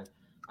one hand.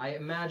 I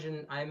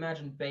imagine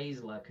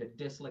Baszler could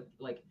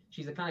like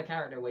she's the kind of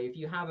character where if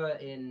you have her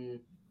in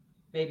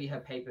maybe her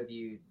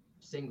pay-per-view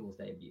singles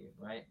debut,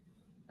 right?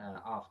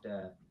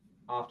 After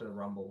the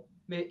Rumble.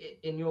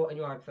 In your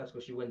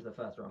hypothetical, she wins the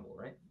first Rumble,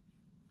 right?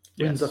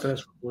 Wins the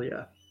first Rumble,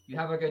 yeah. You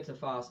have her go to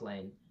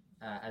Fastlane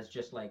as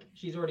just like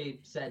she's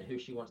already said who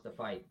she wants to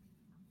fight.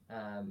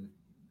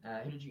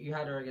 Who did you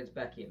had her against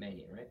Becky at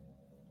Mania, right?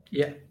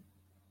 Yeah.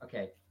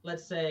 Okay.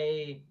 Let's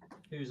say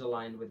who's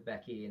aligned with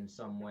Becky in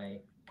some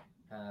way.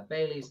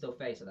 Bayley's still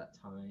face at that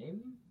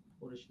time,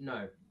 or does she?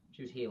 No,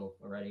 she was heel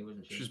already,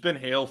 wasn't she? She's been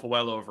heel for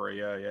well over a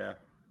year, yeah.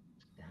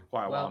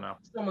 Quite a while now.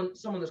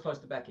 Someone that's close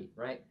to Becky,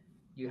 right?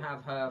 You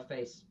have her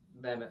face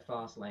them at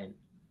Fastlane.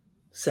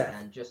 Seth.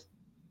 And just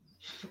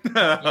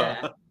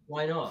yeah,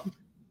 why not?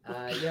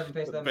 You have them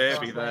face them at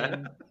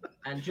Fastlane,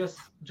 and just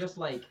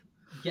like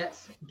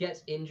gets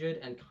injured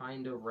and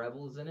kind of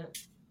revels in it.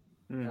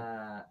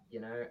 You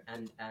know,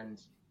 and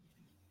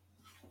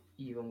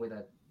even with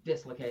a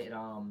dislocated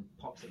arm,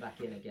 pops it back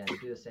in again,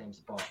 do the same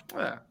spot.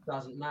 Yeah.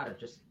 Doesn't matter,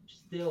 just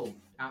still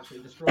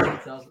absolutely destroyed.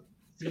 Doesn't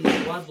see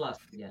bloodlust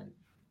again.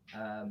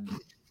 I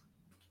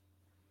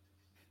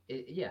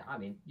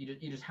mean,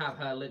 you just have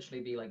her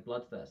literally be like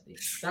bloodthirsty.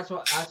 That's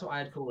what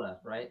I'd call her,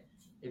 right?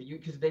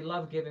 Because they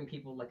love giving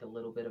people like a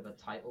little bit of a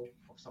title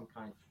of some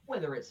kind,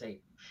 whether it's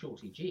a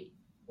Shorty G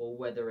or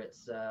whether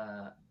it's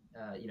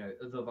you know,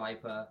 the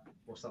Viper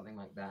or something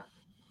like that.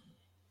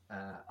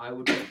 I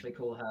would actually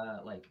call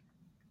her like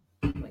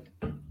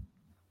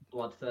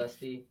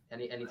bloodthirsty.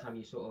 Anytime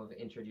you sort of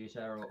introduce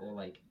her or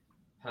like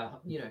her,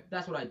 you know,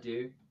 that's what I'd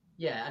do.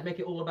 Yeah, I'd make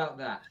it all about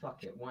that.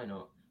 Fuck it, why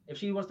not? If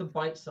she wants to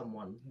bite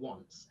someone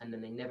once and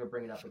then they never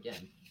bring it up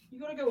again, you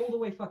gotta go all the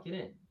way fucking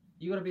in.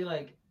 You gotta be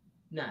like,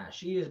 nah,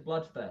 she is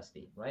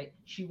bloodthirsty, right?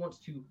 She wants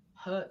to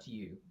hurt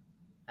you,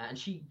 and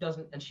she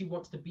doesn't, and she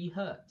wants to be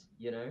hurt.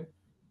 You know,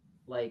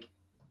 like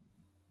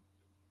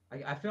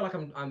I feel like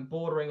I'm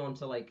bordering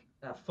onto like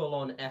a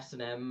full-on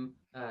S&M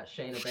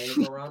Shayna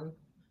Baszler run.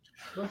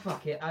 But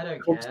fuck it, I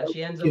don't care.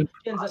 She ends up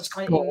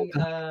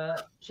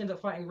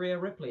fighting Rhea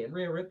Ripley, and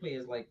Rhea Ripley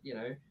is like, you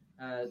know,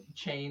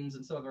 chains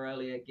and some of her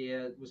earlier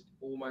gear was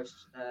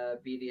almost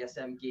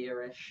BDSM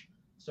gear-ish.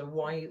 So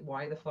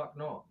why the fuck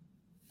not?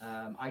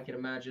 I can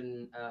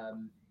imagine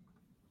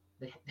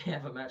they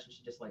have a match and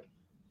she just like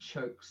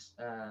chokes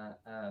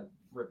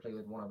Ripley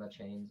with one of her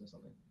chains or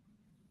something.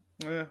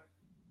 Yeah.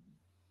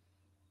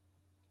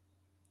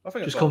 I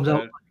think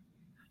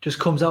just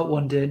comes out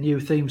one day, new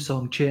theme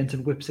song, Chains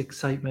and Whips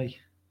Excite Me,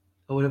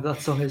 or whatever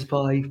that song is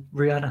by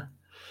Rihanna.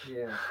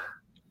 Yeah,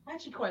 I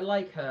actually quite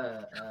like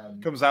her.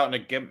 Comes out in a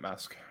gimp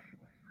mask.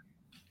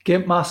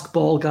 Gimp mask,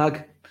 ball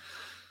gag.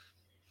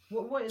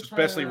 What is it's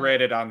basically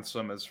rated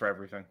Summers for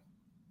everything.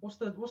 What's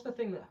the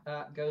thing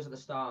that goes at the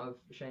start of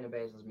Shayna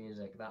Baszler's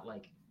music? That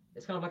like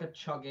it's kind of like a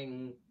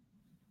chugging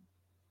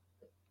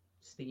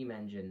steam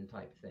engine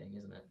type thing,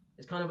 isn't it?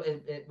 It's kind of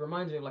it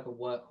reminds me of like a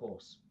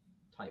workhorse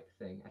type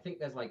thing. I think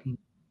there's like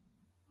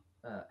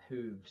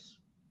hooves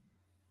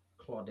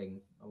clodding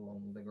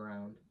along the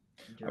ground.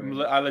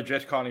 I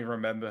legit can't even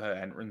remember her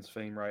entrance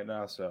theme right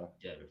now, so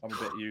I'm a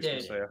bit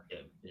useless here.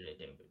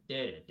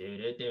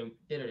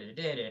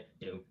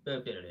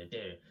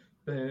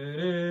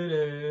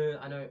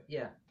 I know,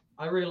 yeah.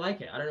 I really like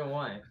it. I don't know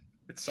why.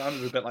 It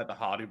sounded a bit like the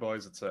Hardy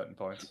Boys at certain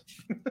points.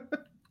 I'm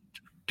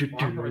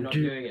probably not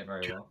doing it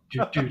very well. She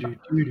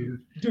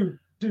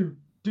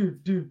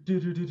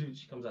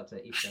comes out to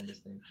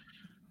EastEnders thing.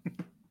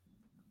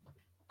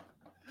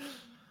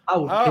 I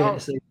would care to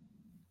see.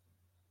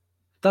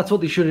 That's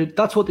what they should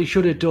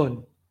have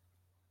done.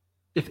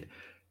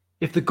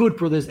 If the Good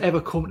Brothers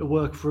ever come to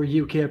work for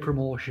a UK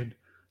promotion,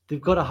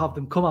 they've got to have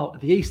them come out to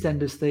the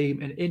EastEnders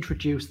theme and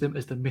introduce them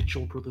as the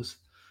Mitchell brothers.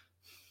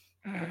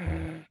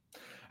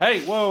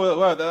 Hey,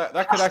 whoa!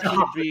 That could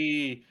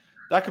actually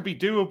be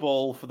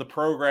doable for the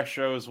Progress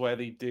shows where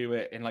they do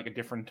it in like a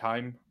different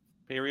time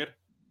period.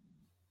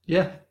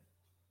 Yeah.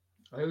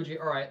 Who would you?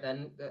 All right,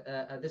 then.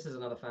 This is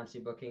another fancy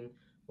booking.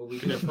 Well, we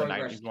do a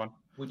Progress one.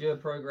 We do a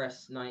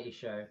Progress 90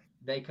 show.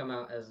 They come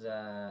out as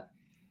the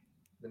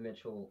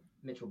Mitchell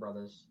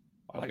brothers.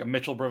 Like a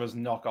Mitchell brothers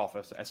knockoff,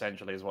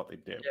 essentially, is what they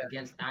do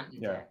against Ant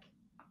and Deck.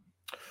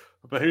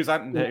 But who's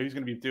Ant and Deck? Who's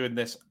going to be doing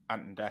this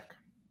Ant and Deck?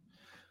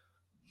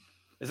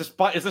 Is this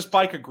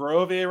Biker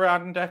Grove era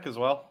Ant and Deck as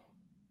well?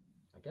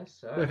 I guess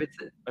so.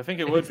 I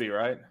think it would be,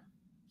 right?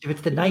 If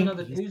it's the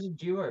 90s. Who's a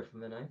duo from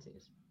the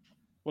 90s?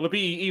 Will it be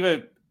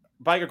either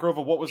Biker Grove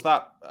or what was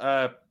that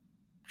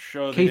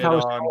show they Keith did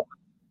on?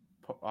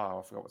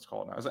 I forgot what it's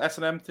called now. Is it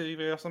S&M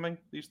TV or something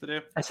they used to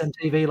do?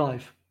 SMTV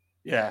Live.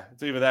 Yeah,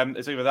 it's either them.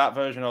 It's either that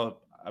version or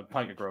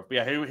Biker Grove. But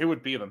yeah, who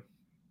would be them?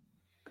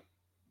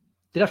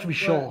 They'd have to be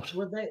short.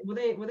 Were they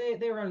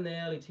around in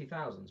the early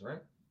 2000s, right?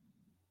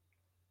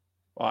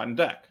 Ant and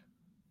Deck?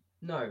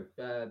 No,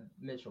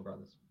 Mitchell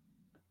brothers.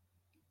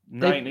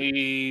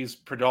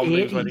 90s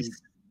predominantly.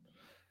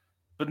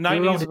 But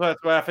 90s was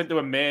where I think they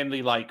were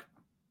mainly like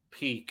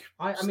peak.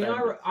 I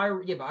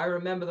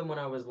remember them when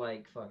I was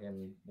like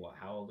fucking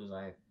how old was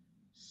I?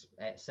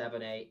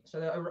 7, 8.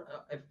 So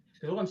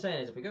because all I'm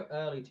saying is if we go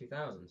early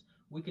 2000s,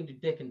 we can do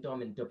Dick and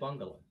Dom in the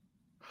Bungalow.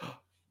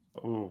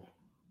 Ooh.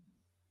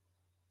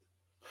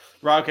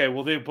 Right, okay,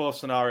 we'll do both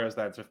scenarios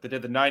then. So if they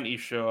did the 90s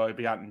show, it'd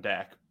be Ant and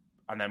Deck,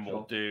 and then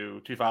we'll do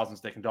 2000s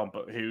Dick and Dom.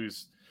 But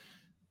if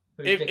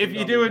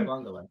you're doing,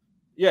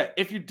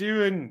 if you're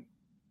doing,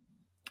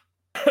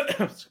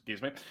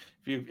 excuse me,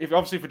 if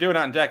we're doing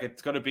Ant and Deck,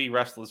 it's got to be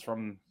wrestlers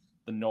from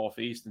the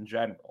Northeast in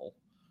general.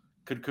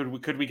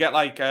 Could we get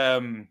like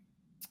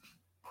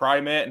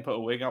Primate and put a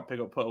wig on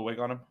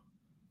him?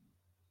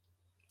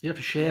 You have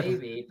to shave him.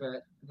 Maybe,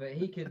 but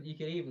you could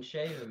even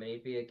shave him and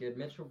he'd be a good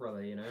Mitchell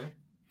brother, you know.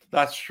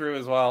 That's true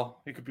as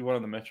well. He could be one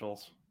of the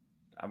Mitchells.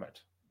 Damn it.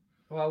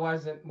 Well, why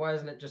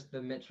isn't it just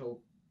the Mitchell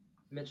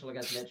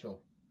against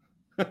Mitchell?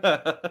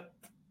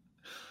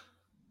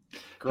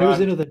 Who's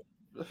another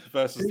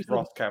versus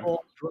Ross Kemp?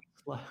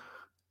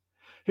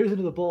 Who's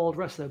another bald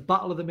wrestler?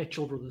 Battle of the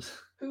Mitchell brothers.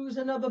 Who's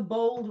another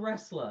bold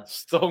wrestler?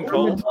 Stone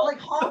Cold. Like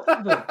half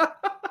of them.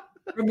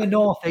 From the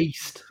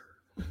Northeast.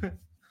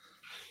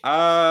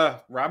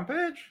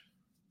 Rampage?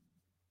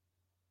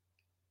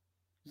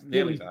 He's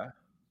nearly there.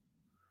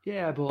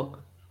 Yeah, but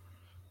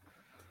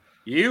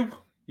you've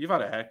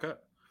had a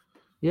haircut.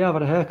 Yeah, I've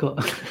had a haircut.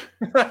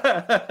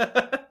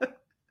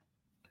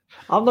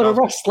 I'm not a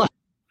wrestler.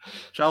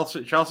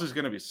 Chelsea's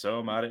gonna be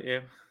so mad at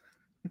you.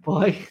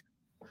 Why?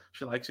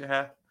 She likes your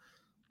hair.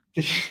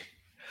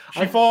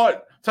 She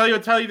thought, tell you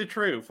the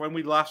truth, when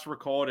we last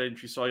recorded and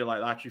she saw you like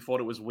that, she thought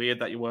it was weird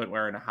that you weren't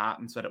wearing a hat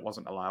and said it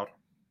wasn't allowed.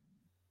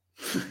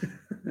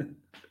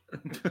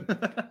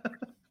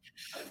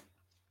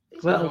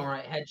 It's got an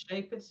alright head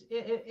shape.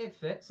 It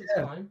fits. It's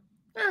fine.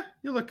 Yeah,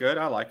 you look good.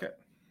 I like it.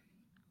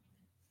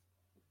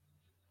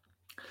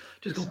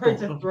 Just trying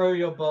to throw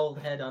your bald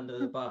head under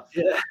the bus.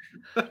 Yeah.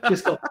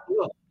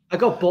 I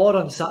got bored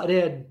on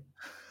Saturday and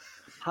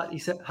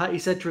Hattie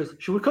said to us,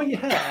 "Should we cut your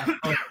hair?"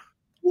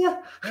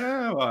 Yeah.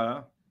 Yeah,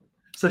 well.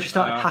 So she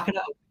started hacking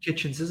out with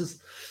kitchen scissors.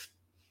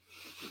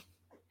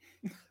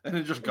 And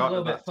it just got a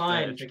little bit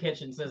fine for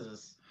kitchen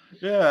scissors.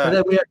 Yeah.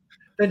 And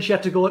then she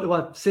had to go to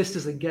her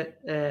sisters and get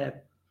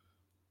her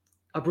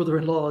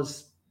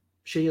brother-in-law's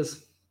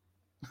shears.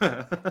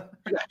 Fair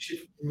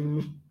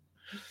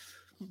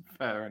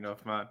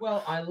enough, man.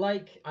 Well, I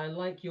like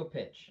your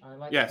pitch. I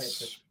like the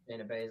pitch of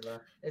Shayna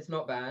Baszler. It's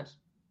not bad.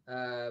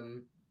 A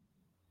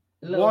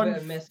little bit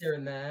of mess here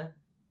and there.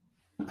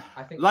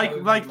 I think.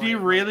 Do you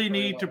really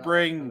need to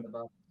bring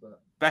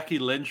Becky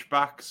Lynch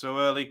back so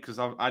early? Because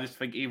I just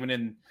think even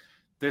in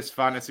this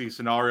fantasy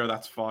scenario,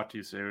 that's far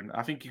too soon.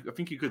 I think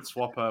you could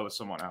swap her with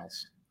someone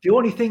else. The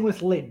only thing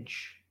with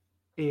Lynch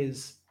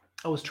is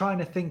I was trying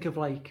to think of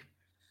like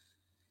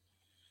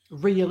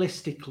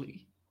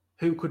realistically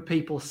who could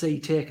people see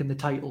taking the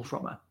title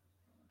from her.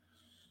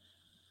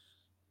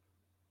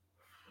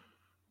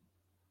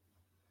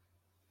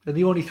 And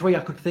the only three I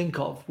could think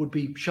of would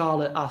be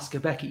Charlotte,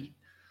 Asuka, Becky.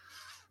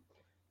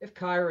 If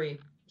Kyrie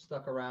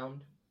stuck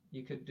around,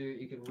 you could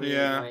really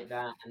like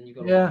that, and you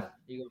got a lot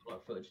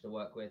of footage to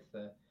work with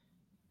for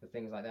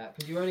things like that.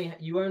 Because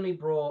you only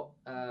brought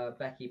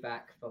Becky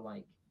back for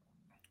like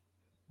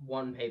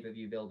one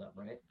pay-per-view build-up,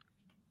 right?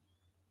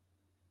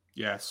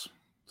 Yes,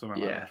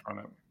 something like that. On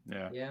it.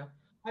 Yeah.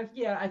 I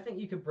think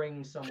you could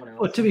bring someone else.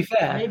 But to be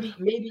fair, maybe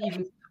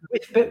even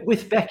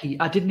with Becky,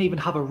 I didn't even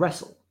have a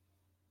wrestle.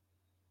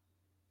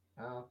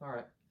 Oh, all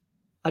right.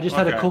 I just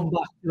had to come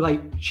back to like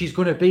she's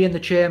going to be in the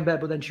chamber,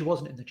 but then she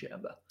wasn't in the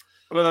chamber.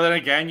 Well, then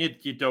again,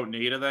 you don't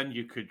need her. Then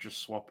you could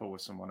just swap her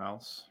with someone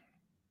else.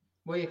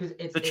 Well, yeah, because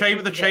it's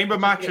the chamber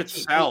match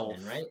itself,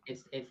 heat, right?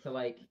 It's to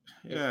like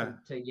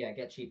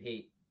get cheap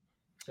heat.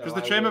 Because the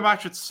chamber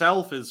match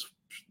itself is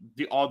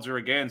the odds are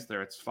against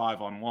her. It's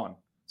 5-on-1,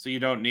 so you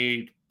don't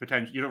need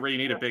potential. You don't really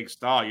need a big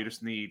star. You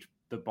just need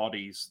the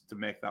bodies to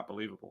make that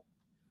believable.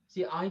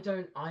 See, I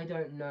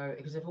don't know,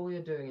 because if all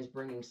you're doing is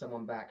bringing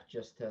someone back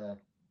just to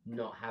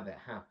not have it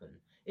happen,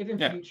 if in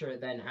future it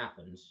then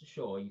happens,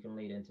 sure, you can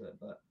lead into it,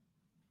 but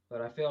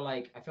I feel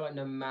like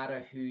no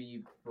matter who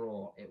you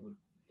brought,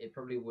 it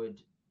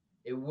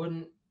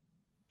wouldn't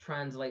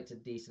translate to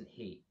decent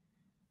heat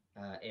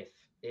if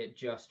it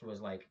just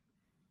was like,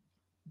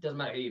 doesn't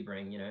matter who you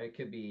bring, it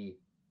could be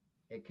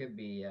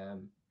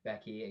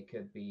Becky, it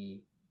could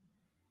be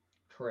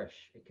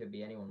Trish, it could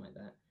be anyone like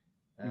that.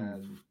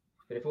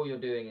 But if all you're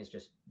doing is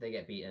just they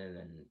get beaten and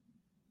then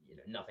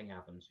nothing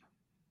happens,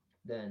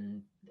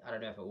 then I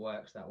don't know if it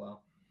works that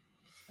well.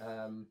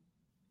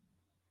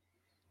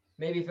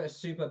 Maybe for a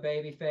super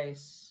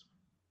babyface,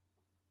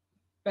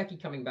 Becky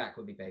coming back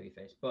would be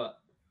babyface, but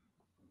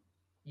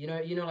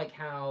like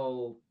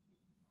how,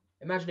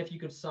 imagine if you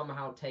could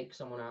somehow take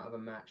someone out of a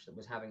match that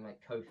was having like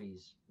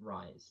Kofi's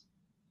rise.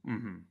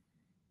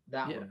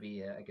 That would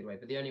be a good way.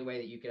 But the only way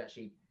that you could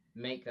actually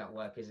make that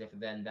work is if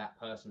then that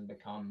person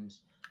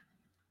becomes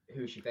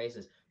who she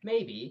faces.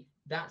 Maybe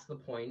that's the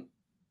point.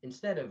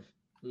 Instead of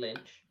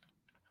Lynch,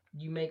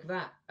 you make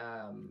that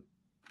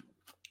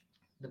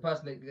the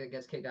person that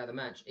gets kicked out of the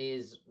match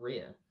is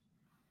Rhea,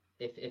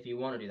 if you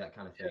want to do that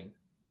kind of thing,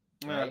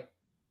 right?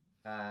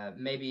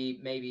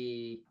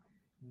 Maybe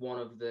one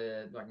of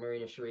the, like,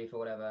 Marina Sharif or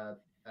whatever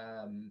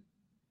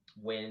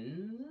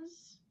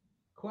wins ?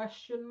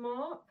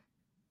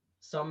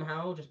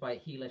 Somehow, just by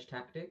heelish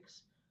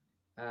tactics.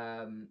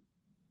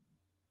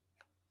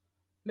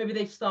 Maybe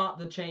they start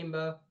the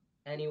chamber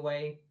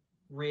anyway.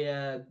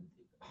 Rhea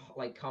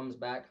like comes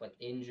back like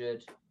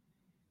injured.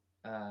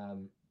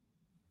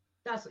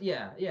 That's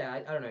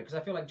I don't know, because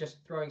I feel like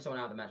just throwing someone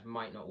out of the match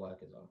might not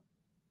work as well.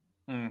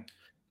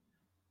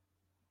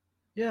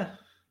 Yeah,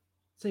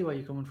 see where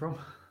you're coming from.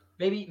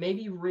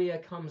 Maybe Rhea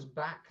comes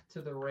back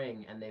to the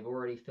ring and they've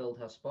already filled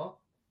her spot,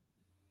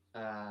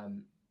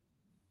 and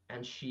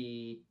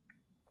she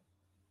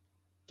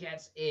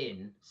gets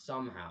in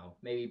somehow,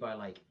 maybe by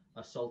like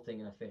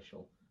assaulting an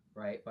official,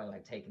 right? By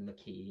like taking the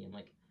key and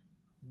like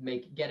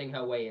getting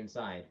her way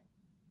inside,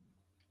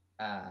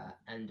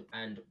 and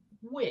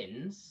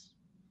wins,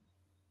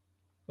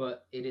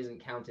 but it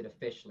isn't counted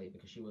officially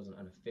because she wasn't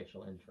an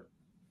official entrant.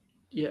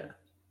 Yeah.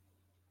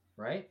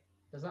 Right?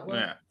 Does that work?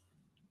 Yeah.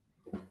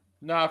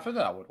 No, I think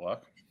that would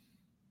work.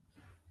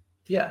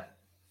 Yeah.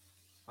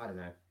 I don't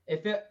know.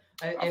 It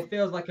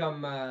feels like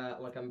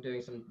I'm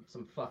doing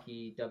some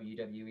fucky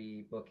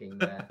WWE booking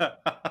there.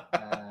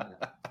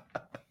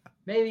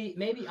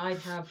 Maybe I'd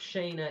have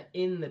Shayna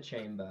in the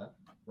chamber,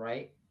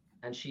 right?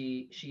 And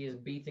she is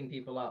beating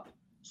people up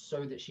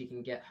so that she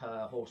can get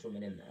her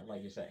horsewoman in there,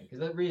 like you're saying. Because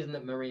the reason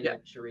that Marina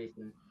Sharif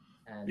and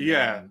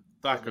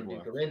that could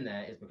work. Duke are in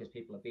there is because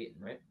people are beaten,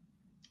 right?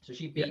 So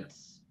she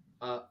beats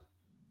up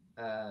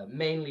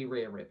mainly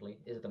Rhea Ripley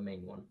is the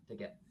main one to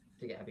get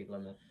her people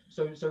in there.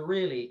 So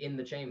really in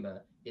the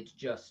chamber it's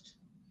just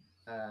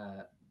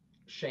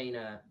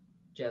Shayna,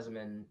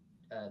 Jasmine,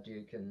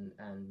 Duke and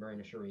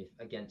Marina Sharif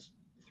against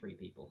 3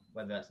 people,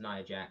 whether that's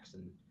Nia Jax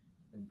and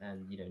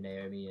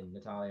Naomi and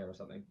Natalia or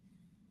something.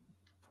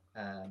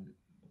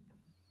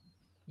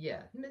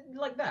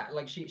 Like that.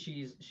 Like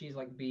she's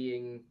like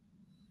being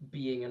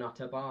an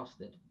utter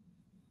bastard.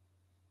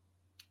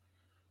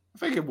 I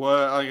think it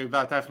worked.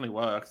 That definitely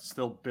works. It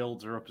still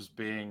builds her up as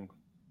being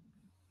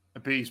a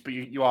beast, but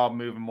you are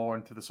moving more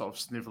into the sort of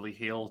snivelly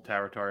heel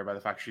territory by the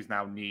fact she's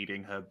now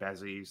needing her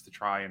bezies to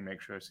try and make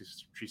sure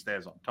she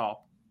stays on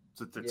top.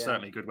 So it's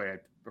certainly a good way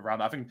around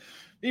that. I think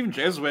even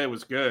Jay's way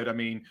was good. I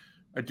mean,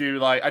 it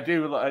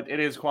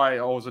is quite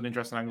always an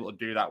interesting angle to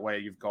do that, where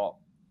you've got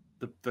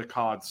the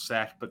card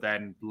set, but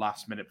then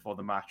last minute before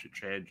the match it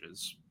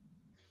changes.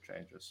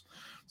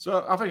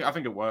 So I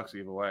think it works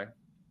either way.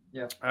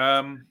 Yeah.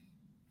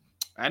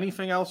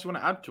 Anything else you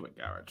want to add to it,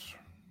 Garrett?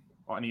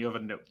 Or any other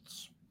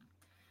notes?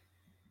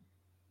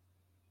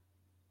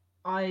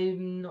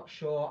 I'm not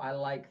sure. I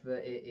like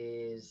that it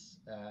is.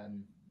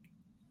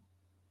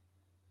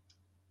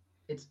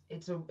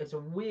 It's a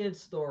weird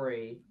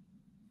story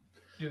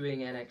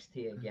doing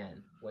NXT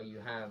again, where you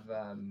have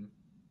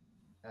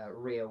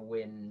Rhea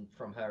win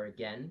from her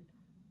again,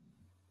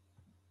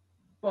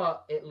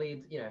 but it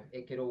leads.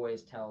 It could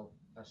always tell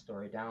a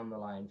story down the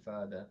line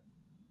further.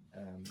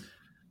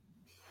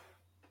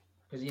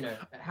 Because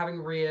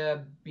having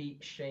Rhea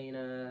beat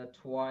Shayna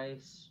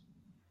twice,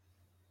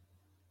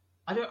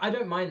 I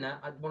don't mind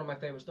that. One of my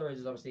favorite stories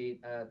is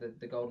obviously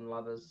the Golden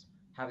Lovers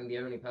having the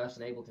only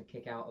person able to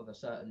kick out of a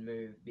certain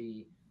move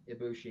be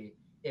Ibushi.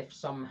 If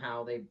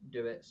somehow they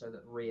do it so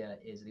that Rhea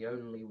is the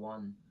only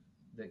one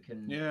that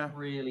can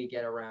really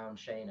get around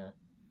Shayna,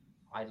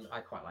 I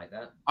quite like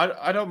that.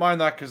 I don't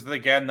mind that, because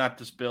again that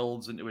just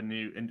builds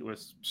into a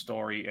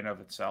story in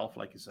of itself,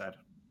 like you said.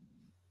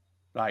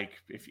 Like,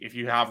 if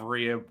you have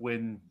Rhea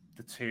win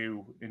the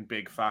 2 in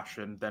big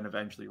fashion, then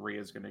eventually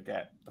Shayna's going to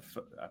get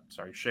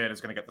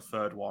the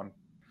third one.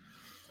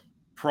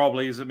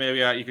 probably is it maybe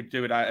you could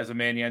do it as a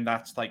Mania, and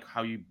that's like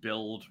how you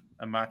build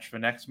a match for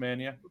next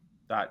Mania.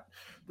 That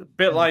a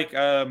bit like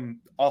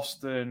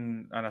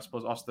Austin, and I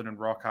suppose Austin and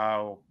Rock,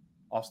 how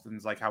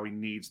Austin's like how he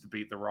needs to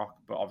beat The Rock,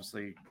 but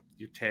obviously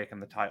you're taking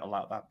the title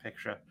out of that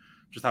picture.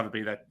 Just have it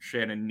be that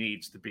Shayna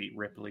needs to beat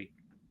Ripley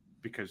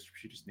because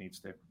she just needs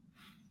to.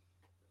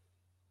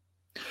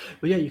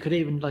 But yeah, you could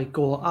even like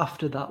go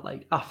after that,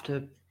 like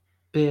after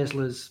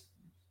Baszler's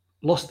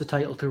lost the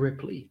title to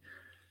Ripley,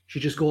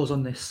 she just goes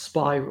on this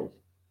spiral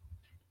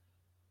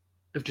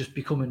of just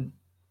becoming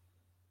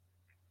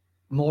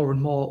more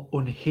and more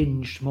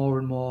unhinged, more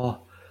and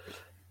more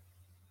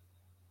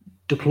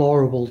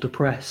deplorable,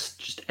 depressed.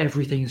 Just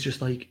everything's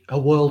just like her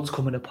world's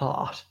coming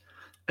apart,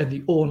 and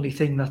the only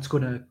thing that's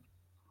gonna,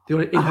 in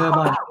her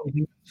mind, the only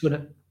thing that's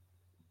gonna.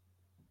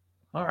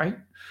 All right.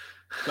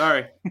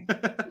 Sorry.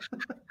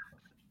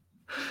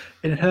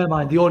 In her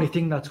mind, the only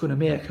thing that's going to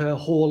make her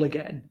whole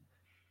again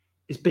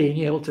is being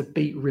able to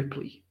beat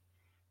Ripley.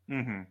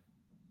 Mm-hmm.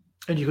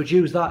 And you could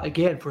use that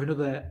again for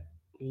another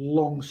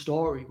long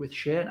story with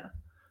Shayna.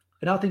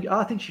 And I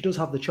think she does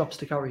have the chops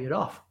to carry it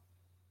off.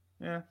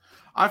 Yeah.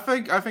 I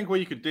think what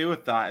you could do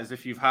with that is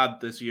if you've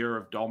had this year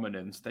of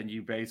dominance, then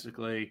you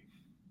basically,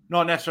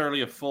 not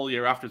necessarily a full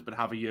year afterwards, but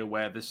have a year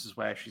where this is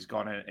where she's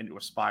gone into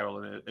a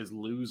spiral and is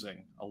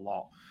losing a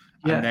lot.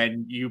 Yeah. And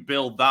then you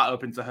build that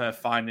up into her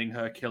finding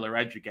her killer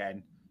edge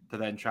again to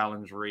then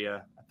challenge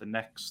Rhea at the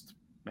next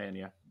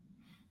Mania.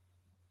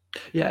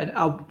 Yeah,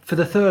 and for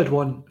the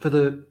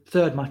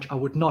third match, I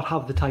would not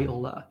have the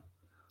title there.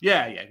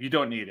 Yeah, you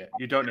don't need it.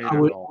 You don't need it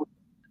at all.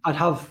 I'd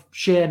have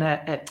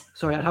Shayna,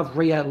 I'd have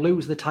Rhea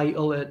lose the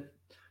title at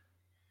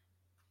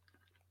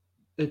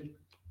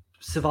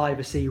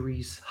Survivor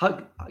Series.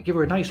 Give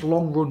her a nice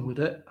long run with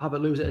it. Have her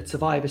lose it at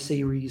Survivor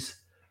Series.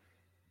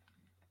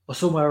 Or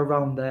somewhere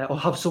around there, or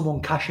have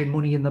someone cash in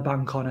Money in the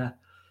Bank on her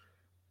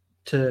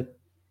to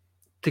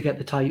get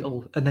the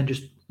title, and then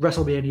just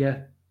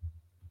WrestleMania,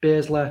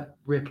 Baszler,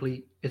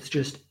 Ripley. It's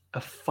just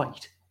a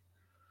fight.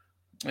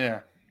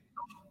 Yeah.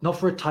 Not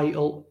for a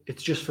title.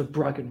 It's just for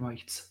bragging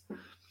rights.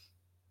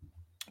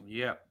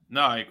 Yeah.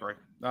 No, I agree.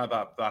 No,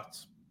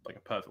 that's like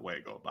a perfect way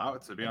to go about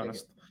it, to be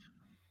honest.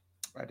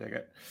 I dig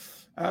it.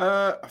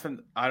 I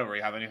think I don't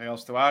really have anything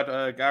else to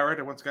add.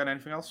 Garrett, once again,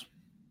 anything else?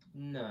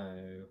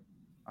 No.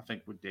 I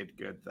think we did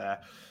good there.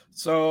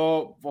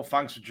 So, well,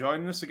 thanks for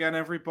joining us again,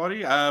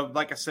 everybody.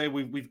 Like I say,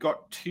 we've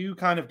got two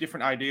kind of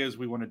different ideas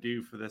we want to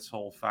do for this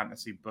whole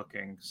fantasy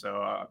booking.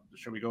 So,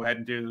 should we go ahead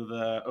and do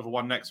the other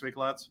one next week,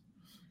 lads?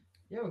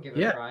 Yeah, we'll give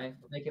it a try.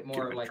 Make it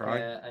more like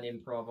an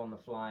improv on the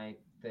fly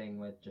thing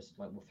where just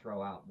like we'll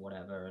throw out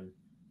whatever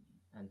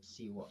and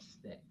see what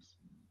sticks.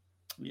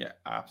 Yeah,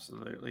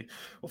 absolutely.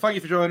 Well, thank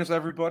you for joining us,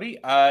 everybody.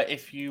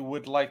 If you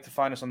would like to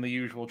find us on the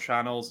usual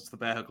channels, it's the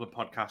Bear Hug Club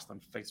podcast on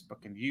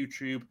Facebook and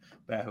YouTube,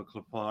 Bear Hug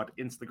Club Pod,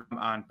 Instagram,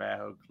 and Bear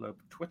Hug Club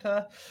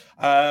Twitter.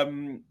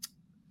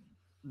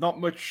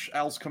 Not much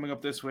else coming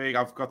up this week.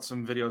 I've got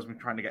some videos I'm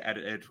trying to get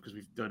edited because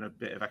we've done a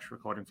bit of extra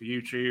recording for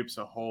YouTube,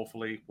 so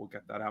hopefully we'll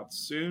get that out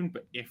soon.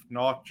 But if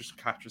not, just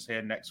catch us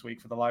here next week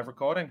for the live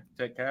recording.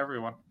 Take care,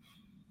 everyone.